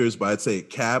 chapters, but I'd say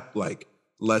cap like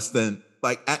less than,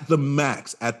 like, at the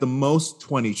max, at the most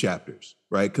 20 chapters,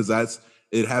 right? Because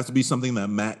it has to be something that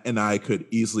Matt and I could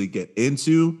easily get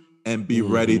into and be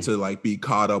ready to like be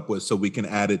caught up with, so we can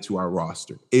add it to our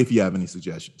roster. If you have any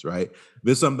suggestions, right? If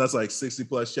it's something that's like 60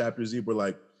 plus chapters, we're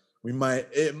like,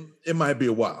 it might be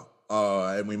a while,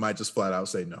 and we might just flat out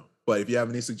say no. But if you have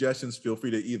any suggestions, feel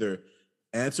free to either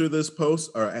answer this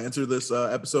post or answer this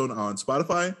episode on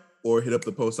Spotify, or hit up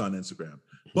the post on Instagram.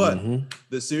 But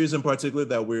the series in particular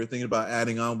that we're thinking about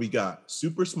adding on, we got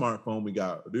Super Smartphone, we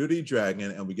got Rudy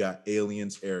Dragon, and we got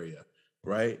Aliens Area,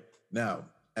 right? Now,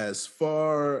 as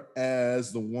far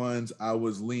as the ones I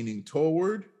was leaning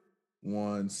toward,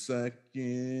 1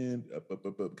 second,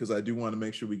 because I do want to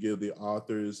make sure we give the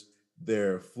authors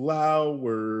their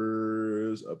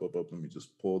flowers. Let me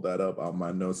just pull that up on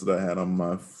my notes that I had on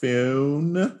my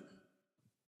phone.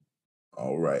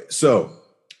 All right. So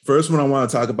first one I want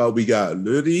to talk about, we got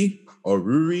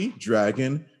Ruri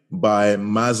Dragon by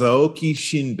Masaoki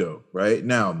Shindo, right?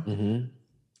 Now,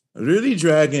 Ruri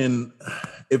Dragon,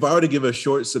 if I were to give a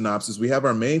short synopsis, we have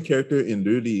our main character in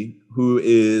Ruri, who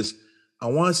is, I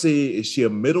want to say, is she a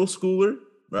middle schooler?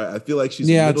 right? I feel like she's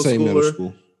a Yeah, I'd middle say middle schooler.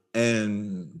 school.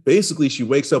 And basically she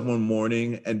wakes up one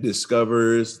morning and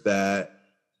discovers that,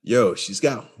 yo, she's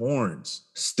got horns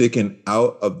sticking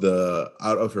out of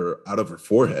her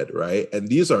forehead, right? And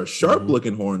these are sharp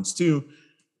looking horns too.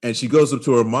 And she goes up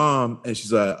to her mom and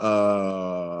she's like,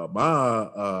 I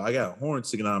got horns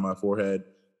sticking out of my forehead.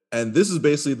 And this is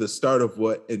basically the start of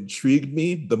what intrigued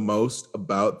me the most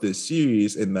about this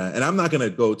series in that, and I'm not going to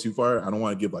go too far. I don't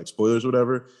want to give like spoilers or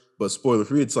whatever, but spoiler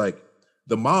free, it's like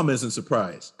the mom isn't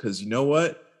surprised because you know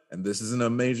what? And this isn't a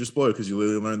major spoiler because you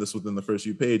literally learn this within the first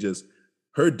few pages.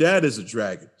 Her dad is a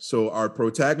dragon. So our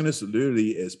protagonist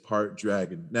literally is part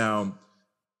dragon. Now,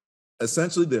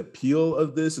 essentially the appeal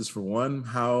of this is, for one,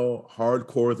 how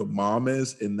hardcore the mom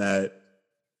is in that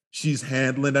she's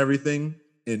handling everything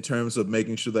in terms of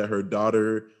making sure that her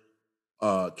daughter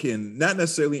can not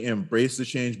necessarily embrace the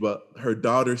change, but her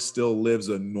daughter still lives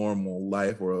a normal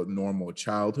life or a normal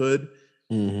childhood.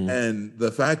 And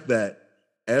the fact that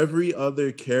every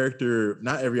character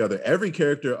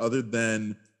other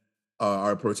than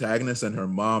our protagonist and her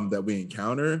mom that we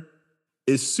encounter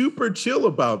is super chill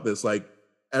about this. Like,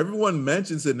 everyone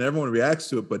mentions it and everyone reacts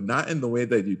to it, but not in the way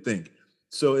that you think.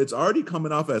 So it's already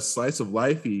coming off as slice of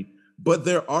lifey, but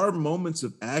there are moments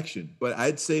of action. But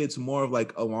I'd say it's more of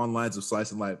like along lines of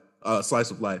slice of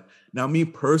life. Now, me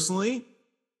personally,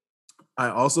 I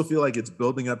also feel like it's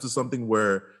building up to something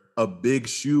where a big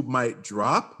shoe might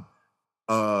drop.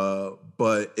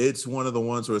 But it's one of the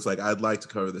ones where it's like, I'd like to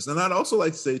cover this. And I'd also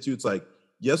like to say too, it's like,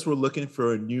 yes, we're looking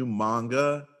for a new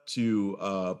manga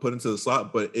to put into the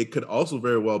slot, but it could also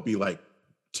very well be like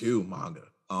 2 manga.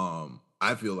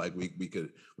 I feel like we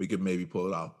could maybe pull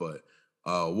it off, but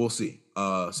we'll see.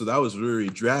 So that was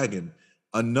Ruri Dragon.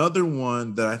 Another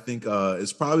one that I think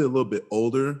is probably a little bit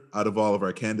older out of all of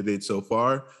our candidates so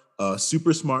far,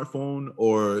 Super Smartphone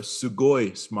or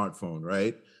Sugoi Smartphone,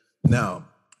 right? Now,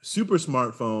 Super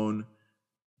Smartphone,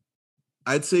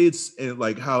 I'd say it's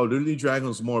like how Literally Dragon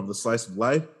is more of the slice of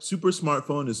life. Super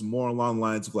Smartphone is more along the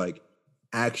lines of like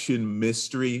action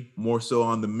mystery, more so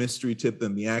on the mystery tip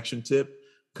than the action tip.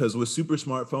 Because with Super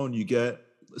Smartphone, you get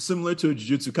similar to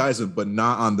Jujutsu Kaisen, but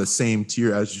not on the same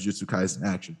tier as Jujutsu Kaisen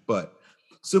action, but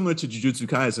similar to Jujutsu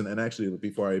Kaisen. And actually,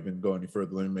 before I even go any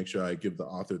further, let me make sure I give the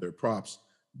author their props.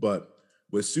 But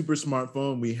with Super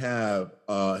Smartphone, we have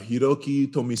Hiroki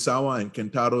Tomisawa and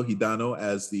Kentaro Hidano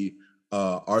as the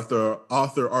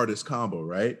author-artist combo,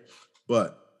 right?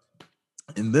 But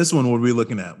in this one, what are we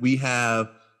looking at? We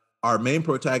have our main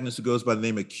protagonist who goes by the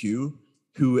name of Q,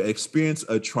 who experienced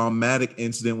a traumatic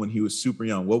incident when he was super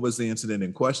young. What was the incident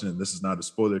in question? And this is not a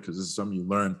spoiler because this is something you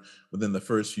learn within the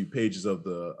first few pages of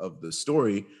the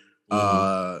story.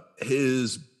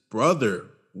 His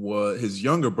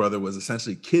younger brother was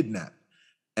essentially kidnapped.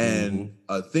 And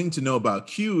a thing to know about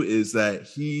Q is that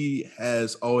he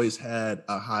has always had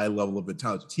a high level of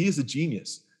intelligence. He is a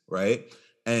genius, right?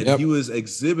 And he was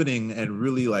exhibiting and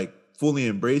really like fully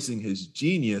embracing his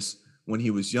genius when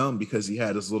he was young because he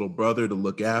had his little brother to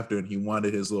look after and he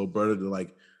wanted his little brother to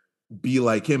like be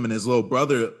like him. And his little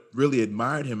brother really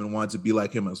admired him and wanted to be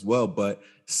like him as well. But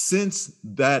since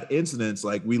that incident,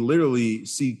 like we literally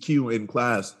see Q in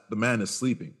class, the man is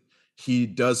sleeping. He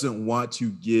doesn't want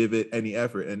to give it any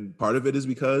effort. And part of it is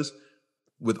because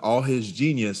with all his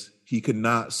genius, he could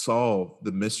not solve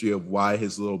the mystery of why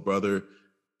his little brother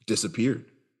disappeared,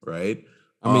 right?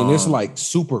 I mean, it's like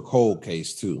super cold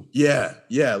case too. Yeah.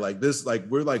 Like this, like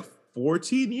we're like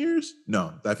 14 years.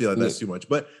 No, I feel like that's too much.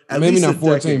 But at maybe least not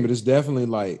 14, decade, but it's definitely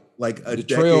like a the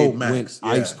trail decade max.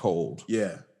 went ice cold.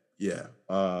 Yeah.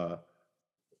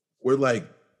 We're like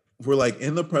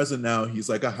in the present now. He's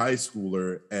like a high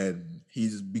schooler and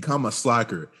he's become a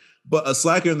slacker, but a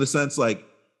slacker in the sense like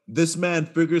this man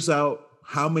figures out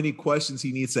how many questions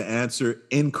he needs to answer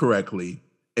incorrectly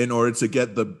in order to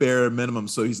get the bare minimum.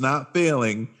 So he's not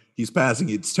failing, he's passing.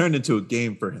 It's turned into a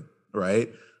game for him, right?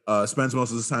 Spends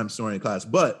most of his time snoring in class,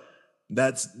 but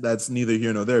that's neither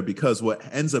here nor there because what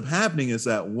ends up happening is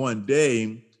that one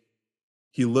day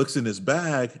he looks in his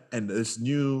bag and this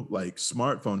new like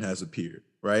smartphone has appeared,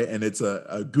 right? And it's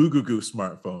a Goo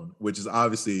smartphone, which is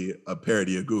obviously a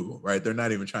parody of Google, right? They're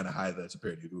not even trying to hide that it's a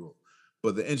parody of Google.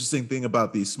 But the interesting thing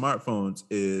about these smartphones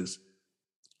is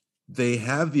they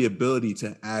have the ability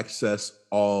to access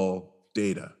all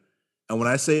data. And when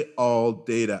I say all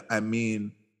data, I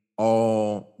mean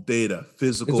all data,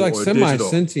 physical it's like or digital.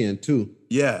 Semi-sentient too.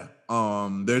 Yeah.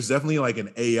 There's definitely like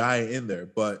an AI in there,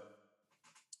 but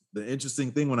the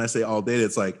interesting thing when I say all data,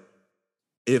 it's like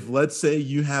if let's say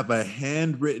you have a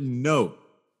handwritten note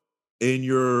in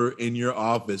your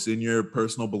office, in your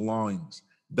personal belongings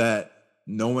that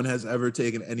no one has ever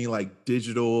taken any like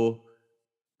digital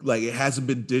like it hasn't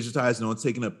been digitized, no one's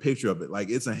taking a picture of it. Like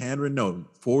it's a handwritten note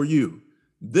for you.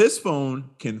 This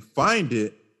phone can find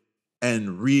it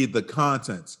and read the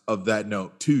contents of that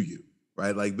note to you,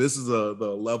 right? Like this is the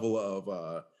level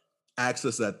of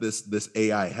access that this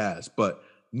AI has. But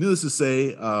needless to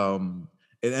say,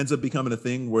 it ends up becoming a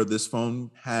thing where this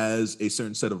phone has a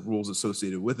certain set of rules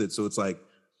associated with it. So it's like,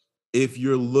 if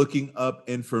you're looking up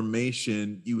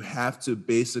information, you have to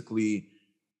basically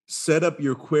set up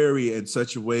your query in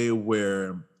such a way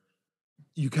where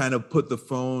you kind of put the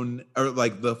phone, or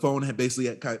like the phone had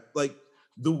basically kind of, like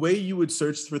the way you would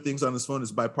search for things on this phone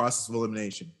is by process of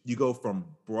elimination. You go from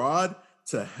broad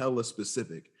to hella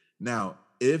specific. Now,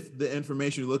 if the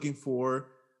information you're looking for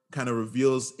kind of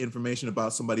reveals information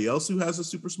about somebody else who has a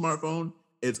super smartphone,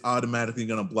 it's automatically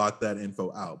going to block that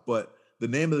info out. But the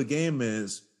name of the game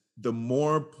is the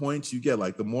more points you get,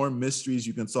 like the more mysteries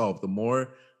you can solve, the more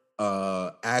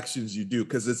actions you do,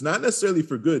 because it's not necessarily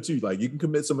for good too. Like you can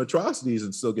commit some atrocities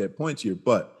and still get points here,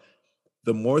 but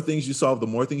the more things you solve, the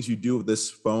more things you do with this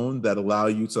phone that allow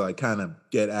you to like kind of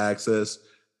get access,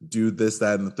 do this,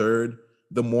 that, and the third,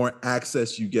 the more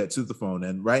access you get to the phone.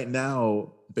 And right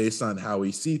now, based on how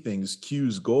we see things,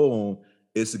 Q's goal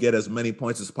is to get as many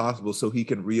points as possible so he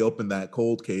can reopen that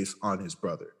cold case on his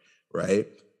brother, right?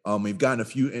 We've gotten a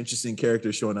few interesting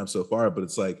characters showing up so far, but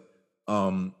it's like,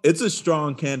 it's a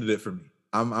strong candidate for me.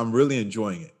 I'm really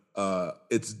enjoying it.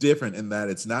 It's different in that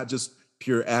it's not just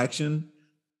pure action.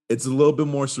 It's a little bit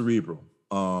more cerebral.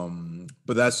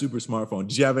 But that's Super Smartphone.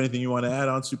 Did you have anything you want to add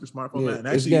on Super Smartphone, Yeah, Matt? And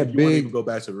actually, if you want to even go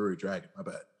back to Ruri Dragon, my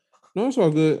bad. No, it's all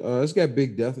good. It's got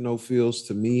big Death Note feels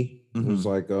to me. It was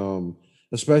like,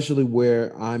 especially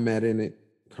where I'm at in it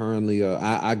currently.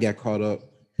 I got caught up,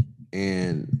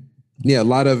 and yeah, a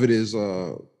lot of it is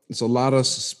it's a lot of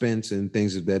suspense and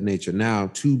things of that nature. Now,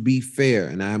 to be fair,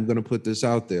 and I'm gonna put this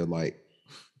out there, like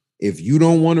if you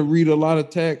don't want to read a lot of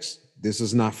text, this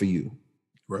is not for you.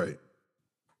 Right.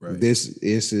 This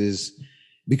is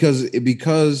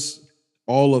because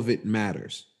all of it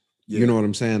matters. Yeah. You know what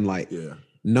I'm saying? Like,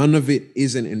 none of it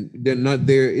isn't,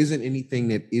 there isn't anything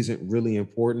that isn't really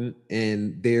important.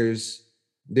 And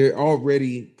they're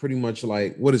already pretty much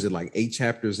like, what is it, like 8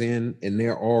 chapters in, and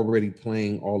they're already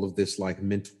playing all of this like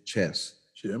mental chess.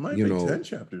 Shit, it might be 10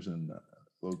 chapters in that.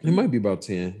 It might be about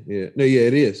 10. Yeah. No, yeah,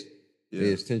 it is. Yeah.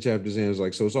 It's 10 chapters in. It's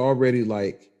like, so it's already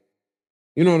like,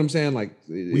 you know what I'm saying? Like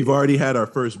we've already had our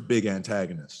first big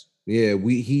antagonist. Yeah,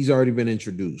 he's already been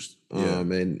introduced.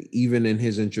 And even in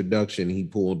his introduction, he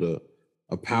pulled a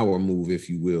power move, if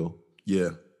you will.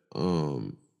 Yeah.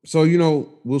 So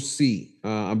we'll see.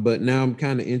 But now I'm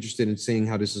kind of interested in seeing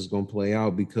how this is going to play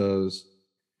out, because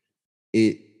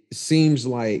it seems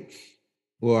like,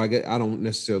 well, I don't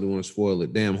necessarily want to spoil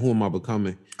it. Damn, who am I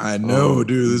becoming? I know,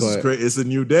 dude. This is great. It's a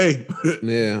new day.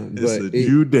 Yeah, it's a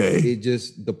new day. It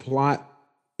just, the plot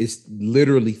is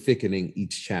literally thickening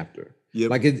each chapter.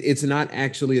 Yep. Like it's not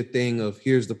actually a thing of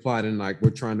here's the plot and like we're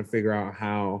trying to figure out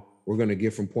how we're going to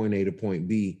get from point A to point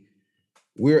B.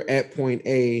 We're at point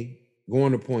A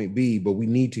going to point B, but we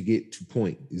need to get to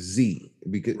point Z,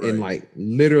 because and like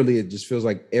literally it just feels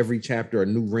like every chapter a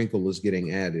new wrinkle is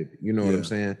getting added. You know what I'm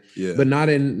saying? Yeah. But not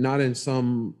in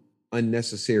some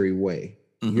unnecessary way.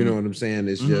 You know what I'm saying?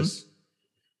 It's just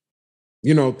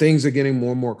things are getting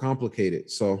more and more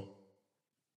complicated. So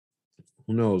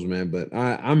who knows, man? But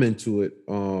I'm into it.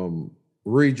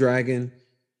 Ruri Dragon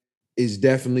is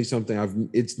definitely something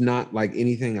it's not like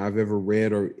anything I've ever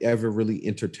read or ever really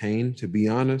entertained, to be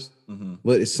honest.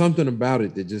 But it's something about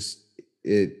it that just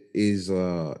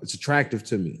it's attractive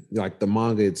to me. Like the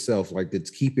manga itself, like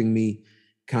it's keeping me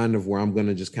kind of where I'm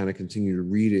gonna just kind of continue to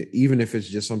read it, even if it's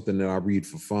just something that I read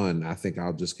for fun. I think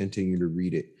I'll just continue to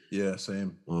read it. Yeah,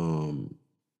 same.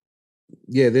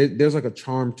 Yeah, there's like a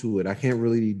charm to it. I can't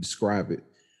really describe it,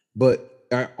 but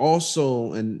I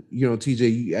also, and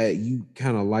TJ, you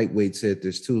kind of lightweight said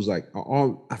this too. Is like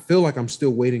I feel like I'm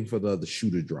still waiting for the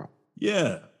shoe to drop.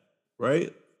 Yeah,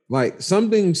 right. Like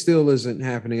something still isn't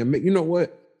happening. And you know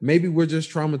what? Maybe we're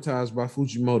just traumatized by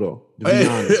Fujimoto. To be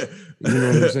honest, you know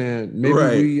what I'm saying? Maybe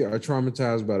we are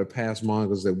traumatized by the past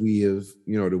mangas that we have,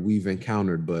 that we've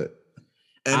encountered, but.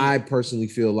 And I personally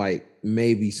feel like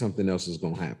maybe something else is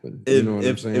going to happen. You know what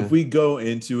I'm saying? If we go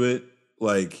into it,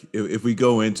 like if we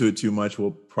go into it too much,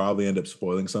 we'll probably end up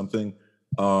spoiling something.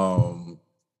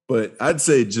 But I'd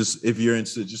say just if you're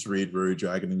into, just read Ruri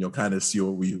Dragon and you'll kind of see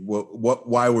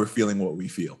why we're feeling what we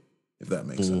feel, if that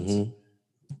makes sense.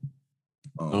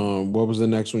 What was the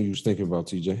next one you was thinking about,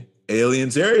 TJ?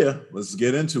 Aliens Area. Let's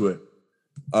get into it.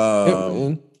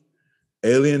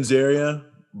 Aliens Area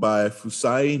by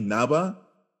Fusai Naba.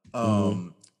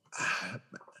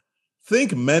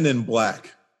 Think Men in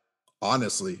Black.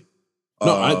 honestly.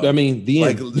 No, I mean the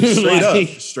like end.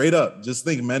 straight up. Just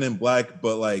think Men in Black,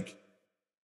 but like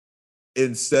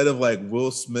instead of like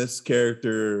Will Smith's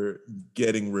character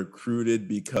getting recruited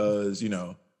because, you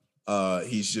know,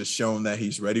 he's just shown that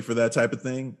he's ready for that type of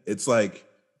thing. It's like,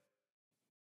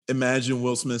 imagine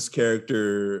Will Smith's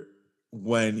character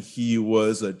when he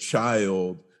was a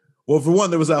child. Well, for one,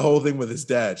 there was that whole thing with his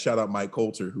dad. Shout out Mike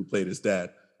Coulter, who played his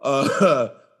dad.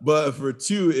 But for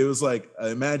two, it was like,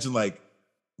 imagine like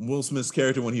Will Smith's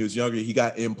character when he was younger, he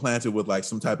got implanted with like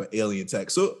some type of alien tech.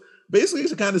 So basically,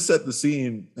 to kind of set the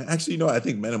scene, actually, you know, I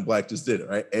think Men in Black just did it,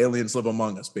 right? Aliens live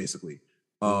among us, basically.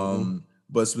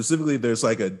 But specifically, there's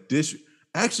like a dish.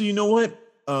 Actually, you know what?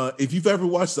 If you've ever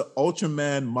watched the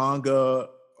Ultraman manga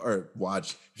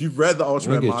if you've read the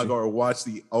Ultraman manga or watched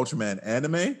the Ultraman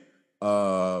anime,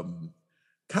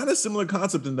 kind of similar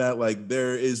concept in that like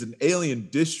there is an alien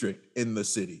district in the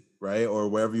city, right? Or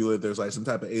wherever you live, there's like some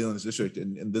type of aliens district.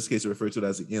 And in this case, it refers to it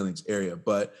as the aliens area.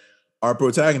 But our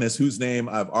protagonist, whose name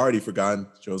I've already forgotten,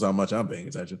 shows how much I'm paying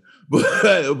attention.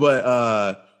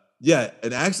 But yeah,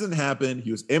 an accident happened.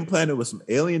 He was implanted with some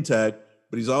alien tech,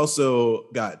 but he's also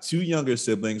got two younger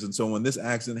siblings. And so when this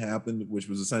accident happened, which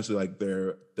was essentially like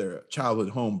their childhood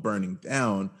home burning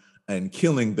down and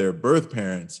killing their birth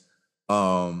parents,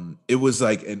 it was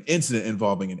like an incident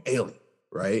involving an alien,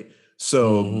 right?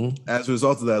 So as a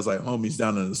result of that, I was like, homies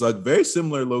down in the like very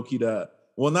similar low-key to,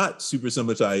 well, not super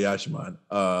similar to Ayashiman.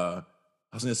 I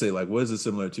was gonna say, like, what is it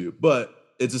similar to? But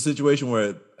it's a situation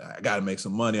where I gotta make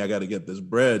some money, I gotta get this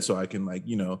bread so I can, like,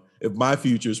 you know, if my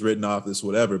future's written off, this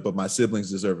whatever, but my siblings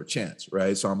deserve a chance,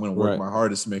 right? So I'm gonna work my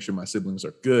hardest to make sure my siblings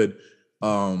are good.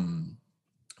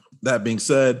 That being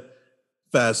said,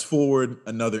 fast forward,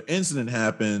 another incident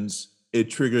happens. It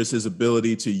triggers his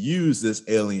ability to use this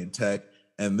alien tech.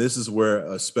 And this is where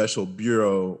a special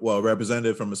bureau, well, a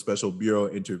representative from a special bureau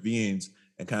intervenes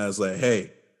and kind of is like,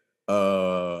 hey,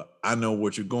 I know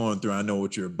what you're going through. I know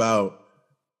what you're about.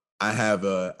 I have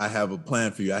a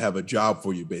plan for you. I have a job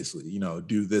for you, basically. You know,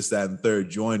 do this, that, and third.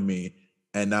 Join me.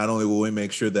 And not only will we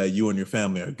make sure that you and your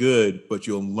family are good, but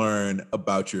you'll learn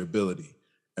about your ability.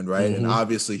 And right. And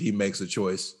obviously he makes a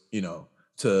choice, you know,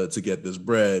 to get this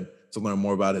bread, to learn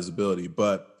more about his ability.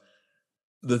 But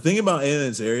the thing about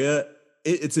Aliens Area,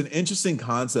 it's an interesting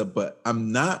concept, but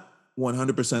I'm not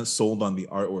 100% sold on the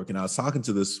artwork. And I was talking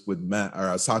about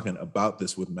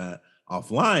this with Matt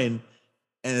offline,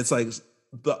 and it's like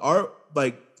the art,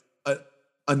 like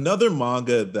another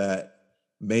manga that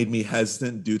made me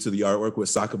hesitant due to the artwork was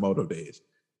Sakamoto Days.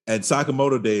 And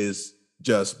Sakamoto Days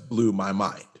just blew my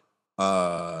mind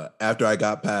after I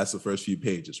got past the first few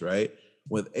pages, right?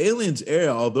 With Aliens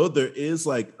Area, although there is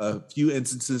like a few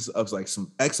instances of like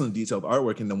some excellent detailed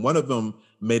artwork, and then one of them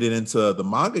made it into the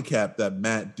manga cap that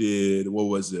Matt did. What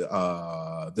was it?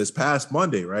 This past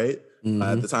Monday, right?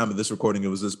 At the time of this recording, it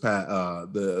was this past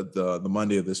the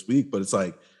Monday of this week. But it's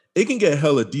like it can get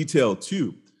hella detailed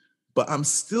too. But I'm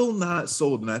still not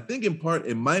sold, and I think in part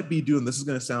it might be due, and this is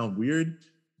going to sound weird,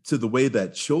 to the way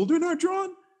that children are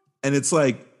drawn, and it's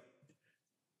like.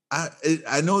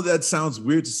 I know that sounds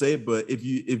weird to say, but if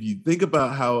you think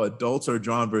about how adults are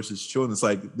drawn versus children, it's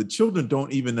like the children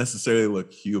don't even necessarily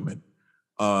look human.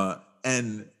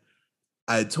 And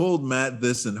I told Matt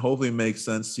this, and hopefully it makes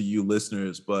sense to you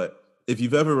listeners, but if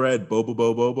you've ever read Bobo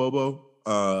Bobo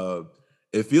Bobo,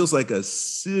 it feels like a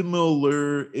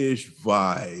similar-ish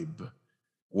vibe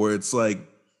where it's like,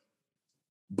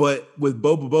 but with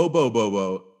Bobo Bobo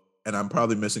Bobo, and I'm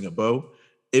probably missing a bow,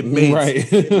 it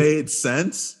made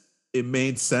sense. It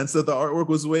made sense that the artwork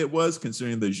was the way it was,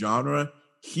 considering the genre.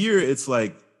 Here, it's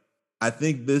like, I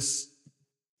think this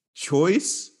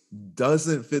choice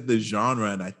doesn't fit the genre,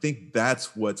 and I think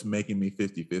that's what's making me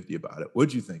 50-50 about it.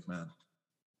 What'd you think, man?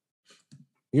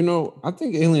 You know, I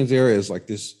think Aliens Area is like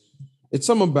this. It's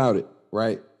something about it,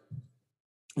 right?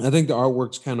 I think the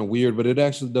artwork's kind of weird, but it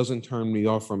actually doesn't turn me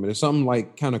off from it. It's something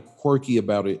like kind of quirky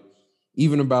about it,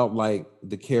 even about like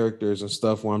the characters and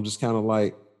stuff, where I'm just kind of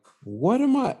like, what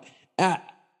am I...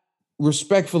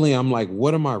 respectfully, I'm like,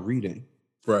 what am I reading?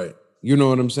 Right. You know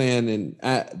what I'm saying?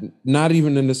 And not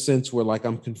even in the sense where like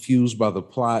I'm confused by the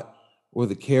plot or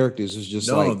the characters. It's just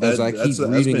as I keep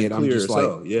reading it, I'm just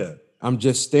like, I'm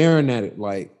just staring at it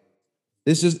like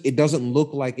it doesn't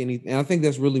look like anything. And I think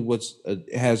that's really what's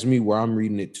has me where I'm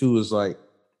reading it too, is like,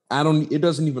 it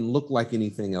doesn't even look like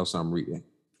anything else I'm reading.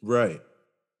 Right.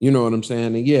 You know what I'm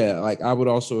saying? And yeah, like I would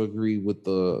also agree with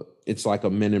it's like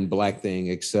a Men in Black thing,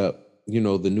 except, you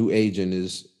know, the new agent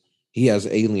he has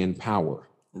alien power.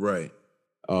 Right.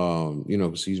 You know,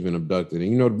 because he's been abducted.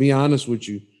 And, you know, to be honest with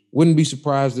you, Wouldn't be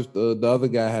surprised if the other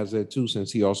guy has that too,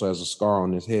 since he also has a scar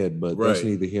on his head, but that's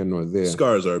neither here nor there.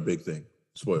 Scars are a big thing.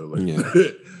 Spoiler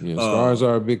alert. Yeah, scars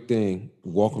are a big thing.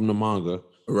 Welcome to manga.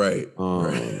 Right.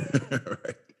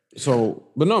 So,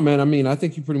 but no, man, I mean, I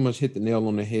think you pretty much hit the nail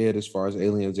on the head as far as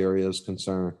Aliens area is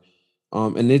concerned.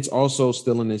 And it's also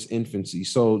still in its infancy.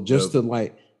 So just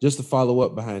to follow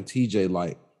up behind TJ,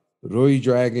 like Roy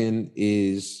Dragon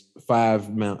is five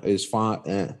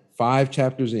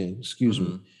chapters in, excuse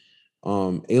me.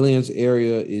 Aliens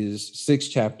area is 6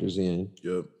 chapters in.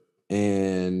 Yep.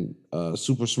 And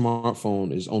Super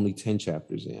Smartphone is only 10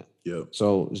 chapters in. Yep.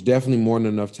 So it's definitely more than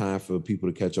enough time for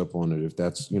people to catch up on it if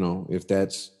that's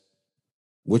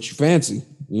what you fancy.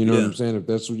 You know what I'm saying?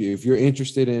 If you're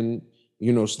interested in,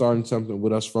 starting something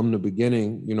with us from the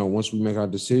beginning, once we make our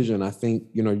decision, I think,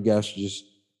 you guys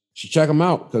should check them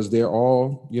out because they're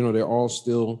all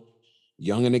still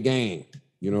young in the game.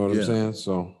 You know what I'm saying?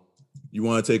 So you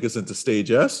want to take us into Stage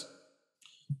S?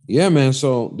 Yeah, man.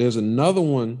 So there's another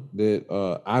one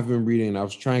that I've been reading. I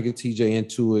was trying to get TJ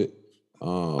into it.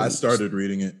 I started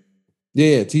reading it.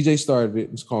 Yeah, TJ started it.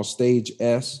 It's called Stage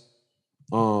S.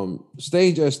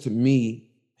 Stage S to me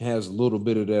has a little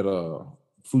bit of that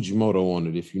Fujimoto on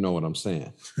it, if you know what I'm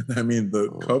saying. I mean, the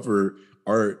cover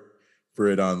art for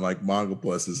it on like Manga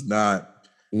Plus is not.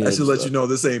 I should let you know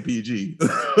this ain't PG.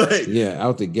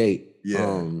 Out the gate.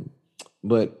 Yeah.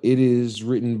 But it is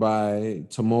written by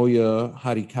Tomoya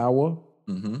Harikawa.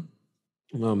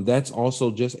 That's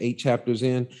also just 8 chapters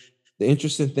in. The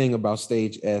interesting thing about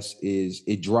Stage S is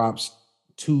it drops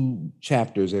 2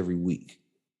 chapters every week,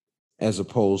 as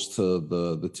opposed to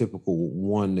the typical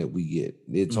one that we get.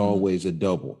 It's always a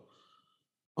double.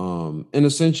 And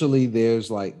essentially there's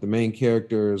like the main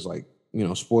characters, like,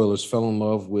 spoilers, fell in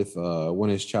love with one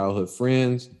of his childhood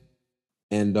friends.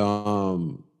 And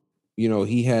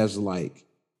he has like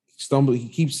he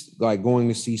keeps like going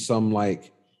to see some,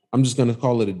 like, I'm just gonna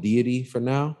call it a deity for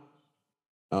now.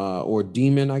 Or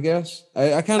demon, I guess.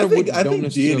 I think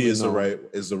deity is the right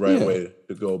way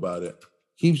to go about it.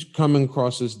 Keeps coming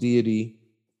across this deity,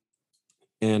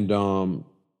 and I'll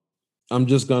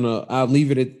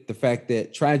leave it at the fact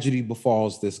that tragedy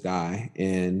befalls this guy,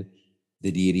 and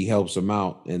the deity helps him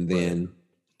out, and then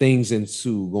things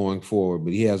ensue going forward.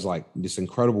 But he has like this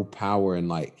incredible power, and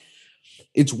like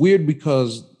it's weird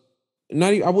because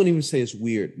I wouldn't even say it's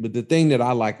weird, but the thing that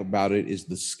I like about it is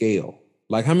the scale.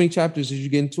 Like, how many chapters did you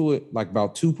get into it? Like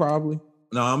about 2, probably?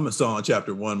 No, I'm still on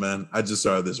chapter 1, man. I just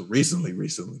started this recently.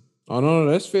 Oh, no,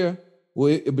 that's fair.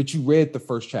 Well, but you read the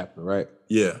first chapter, right?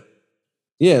 Yeah.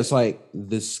 Yeah, it's like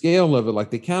the scale of it, like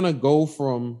they kind of go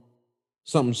from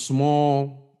something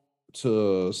small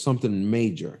to something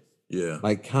major. Yeah.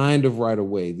 Like kind of right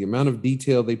away. The amount of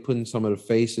detail they put in some of the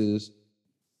faces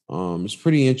is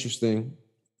pretty interesting.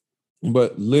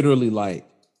 But literally, like,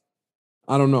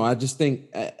 I don't know. I just think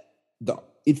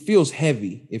it feels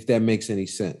heavy, if that makes any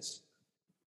sense.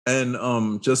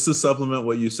 And just to supplement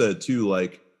what you said too,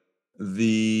 like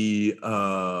the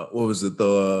what was it?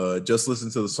 The Just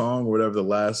Listen to the Song or whatever, the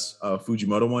last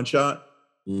Fujimoto one shot.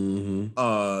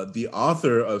 The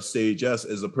author of Stage S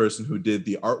is the person who did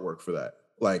the artwork for that.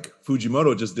 Like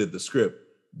Fujimoto just did the script,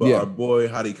 but our boy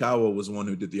Harikawa was the one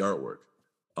who did the artwork.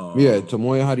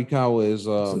 Tomoya Harikawa is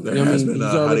there has been a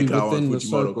Harikawa and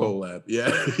Fujimoto collab.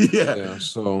 Yeah.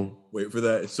 So wait for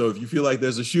that. So if you feel like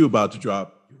there's a shoe about to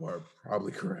drop, you are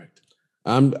probably correct.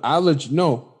 I'll let you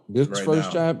know. This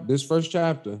first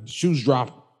chapter, shoes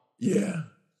drop. Yeah.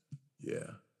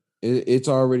 It's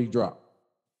already dropped.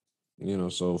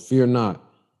 So fear not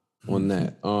on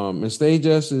that. And Stage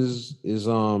S is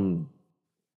the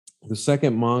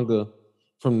second manga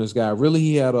from this guy. Really,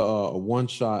 he had a one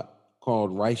shot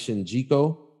called Raishin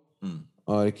Jiko.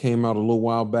 It came out a little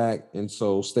while back, and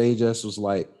so Stage S was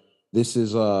like, this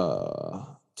is Tomoya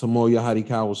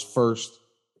Harikawa's first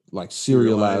like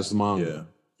serialized manga.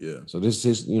 Yeah. So this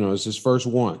is it's his first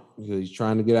one. He's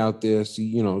trying to get out there,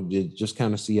 see, just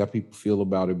kind of see how people feel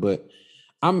about it. But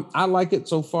I like it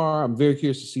so far. I'm very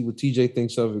curious to see what TJ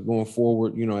thinks of it going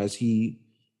forward, as he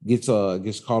gets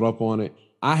caught up on it.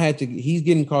 He's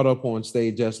getting caught up on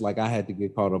Stage S like I had to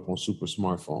get caught up on Super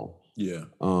Smartphone. Yeah.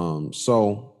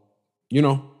 So,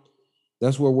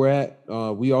 that's where we're at.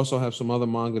 We also have some other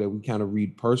manga that we kind of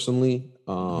read personally,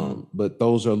 but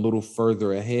those are a little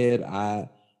further ahead. I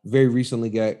very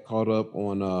recently got caught up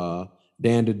on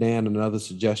Dan to Dan, another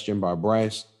suggestion by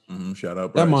Bryce. Shout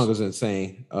out Bryce. That manga's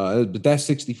insane. But that's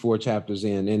 64 chapters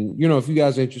in. And, if you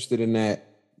guys are interested in that,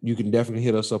 you can definitely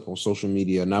hit us up on social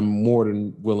media. And I'm more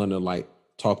than willing to like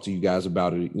talk to you guys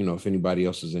about it, if anybody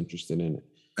else is interested in it.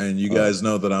 And you guys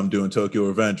know that I'm doing Tokyo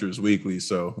Adventures weekly.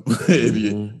 So if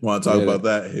you want to talk about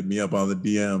that, hit me up on the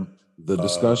DM. The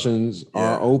discussions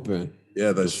are open.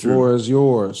 Yeah, that's true. The floor is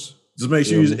yours. Just make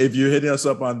sure if you're hitting us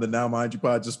up on the Now Mind You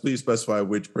pod, just please specify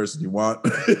which person you want.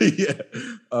 But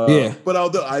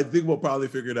I think we'll probably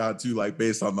figure it out too, like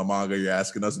based on the manga you're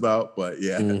asking us about. But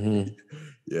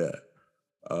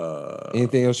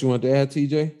Anything else you want to add,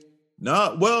 TJ?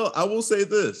 No. Well, I will say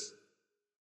this.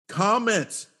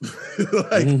 Comment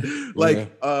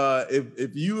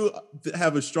if you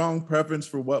have a strong preference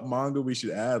for what manga we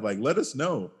should add, like let us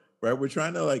know, right? We're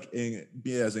trying to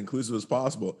be as inclusive as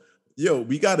possible. Yo,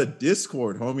 we got a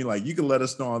Discord, homie. Like you can let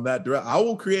us know on that direct. I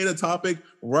will create a topic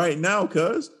right now,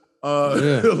 cuz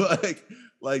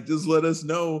just let us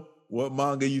know what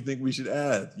manga you think we should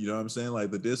add. You know what I'm saying?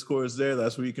 Like the Discord is there.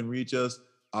 That's where you can reach us.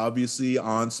 Obviously,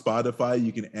 on Spotify,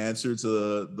 you can answer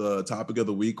to the topic of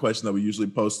the week question that we usually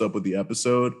post up with the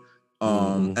episode.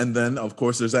 And then, of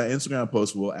course, there's that Instagram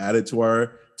post. We'll add it to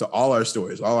all our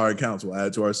stories, all our accounts. We'll add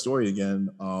it to our story again.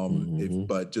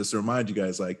 But just to remind you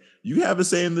guys, like you have a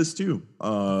say in this too.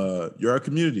 You're our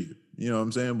community. You know what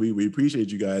I'm saying? We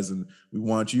appreciate you guys, and we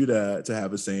want you to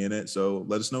have a say in it. So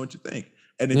let us know what you think.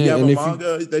 And if you have a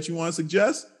manga that you want to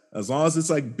suggest, as long as it's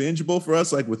like bingeable for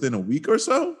us, like within a week or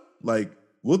so, like.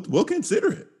 We'll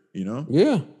consider it, you know?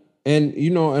 Yeah. And,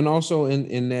 and also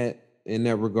in that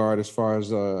regard, as far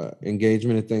as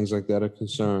engagement and things like that are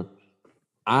concerned,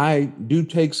 I do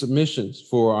take submissions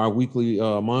for our weekly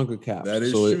manga caps. That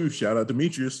is true. Shout out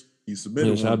Demetrius. He submitted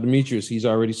one. Shout out Demetrius. He's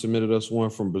already submitted us one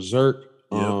from Berserk.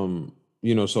 Yep.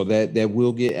 So that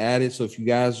will get added. So if you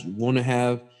guys want to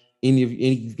have any of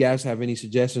you guys have any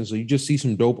suggestions, or you just see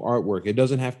some dope artwork, it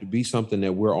doesn't have to be something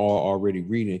that we're all already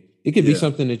reading. It could be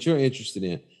something that you're interested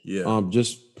in. Yeah.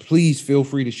 Just please feel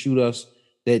free to shoot us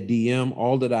that DM.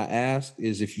 All that I ask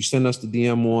is if you send us the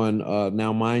DM on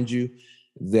Now Mind You,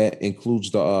 that includes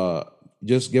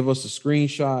just give us a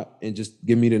screenshot and just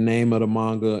give me the name of the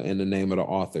manga and the name of the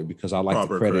author, because I like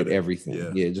to credit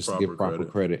everything. Just to give proper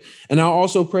credit. And I'll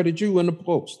also credit you in the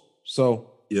post.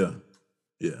 So yeah.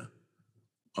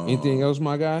 Anything else,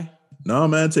 my guy? No,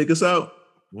 man. Take us out.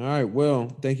 All right. Well,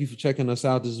 thank you for checking us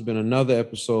out. This has been another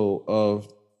episode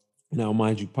of Now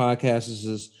Mind You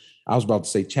podcast. I was about to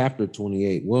say chapter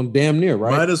 28. Well, damn near,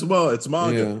 right? Might as well. It's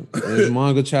manga. Yeah, it's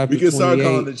manga chapter 28. We can start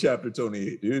calling it chapter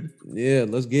 28, dude. Yeah,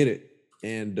 let's get it.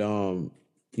 And,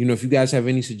 if you guys have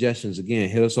any suggestions, again,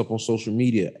 hit us up on social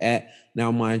media at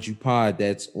Now Mind You Pod.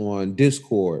 That's on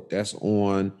Discord. That's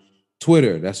on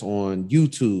Twitter. That's on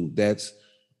YouTube. That's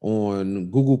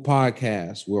on Google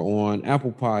Podcasts. We're on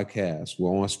Apple Podcasts. We're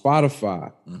on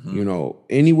Spotify.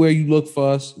 Anywhere you look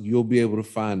for us, you'll be able to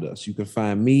find us. You can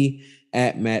find me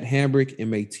at Matt Hambrick,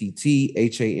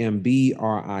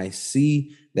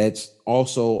 MattHambric. That's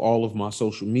also all of my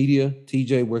social media.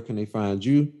 TJ, where can they find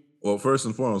you? Well, first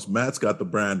and foremost, Matt's got the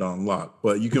brand on lock,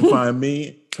 but you can find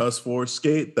me,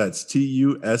 Tuss4Skate. That's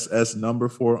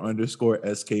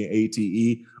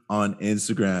TUSS4_SKATE on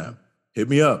Instagram. Hit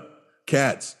me up.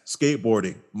 Cats,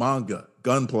 skateboarding, manga,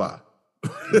 gunpla.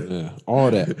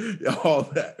 All that. All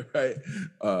that, right?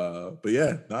 But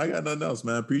yeah, no, I got nothing else,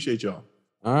 man. Appreciate y'all.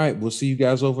 All right. We'll see you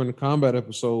guys over in the combat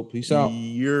episode. Peace out.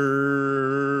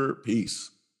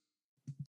 Peace.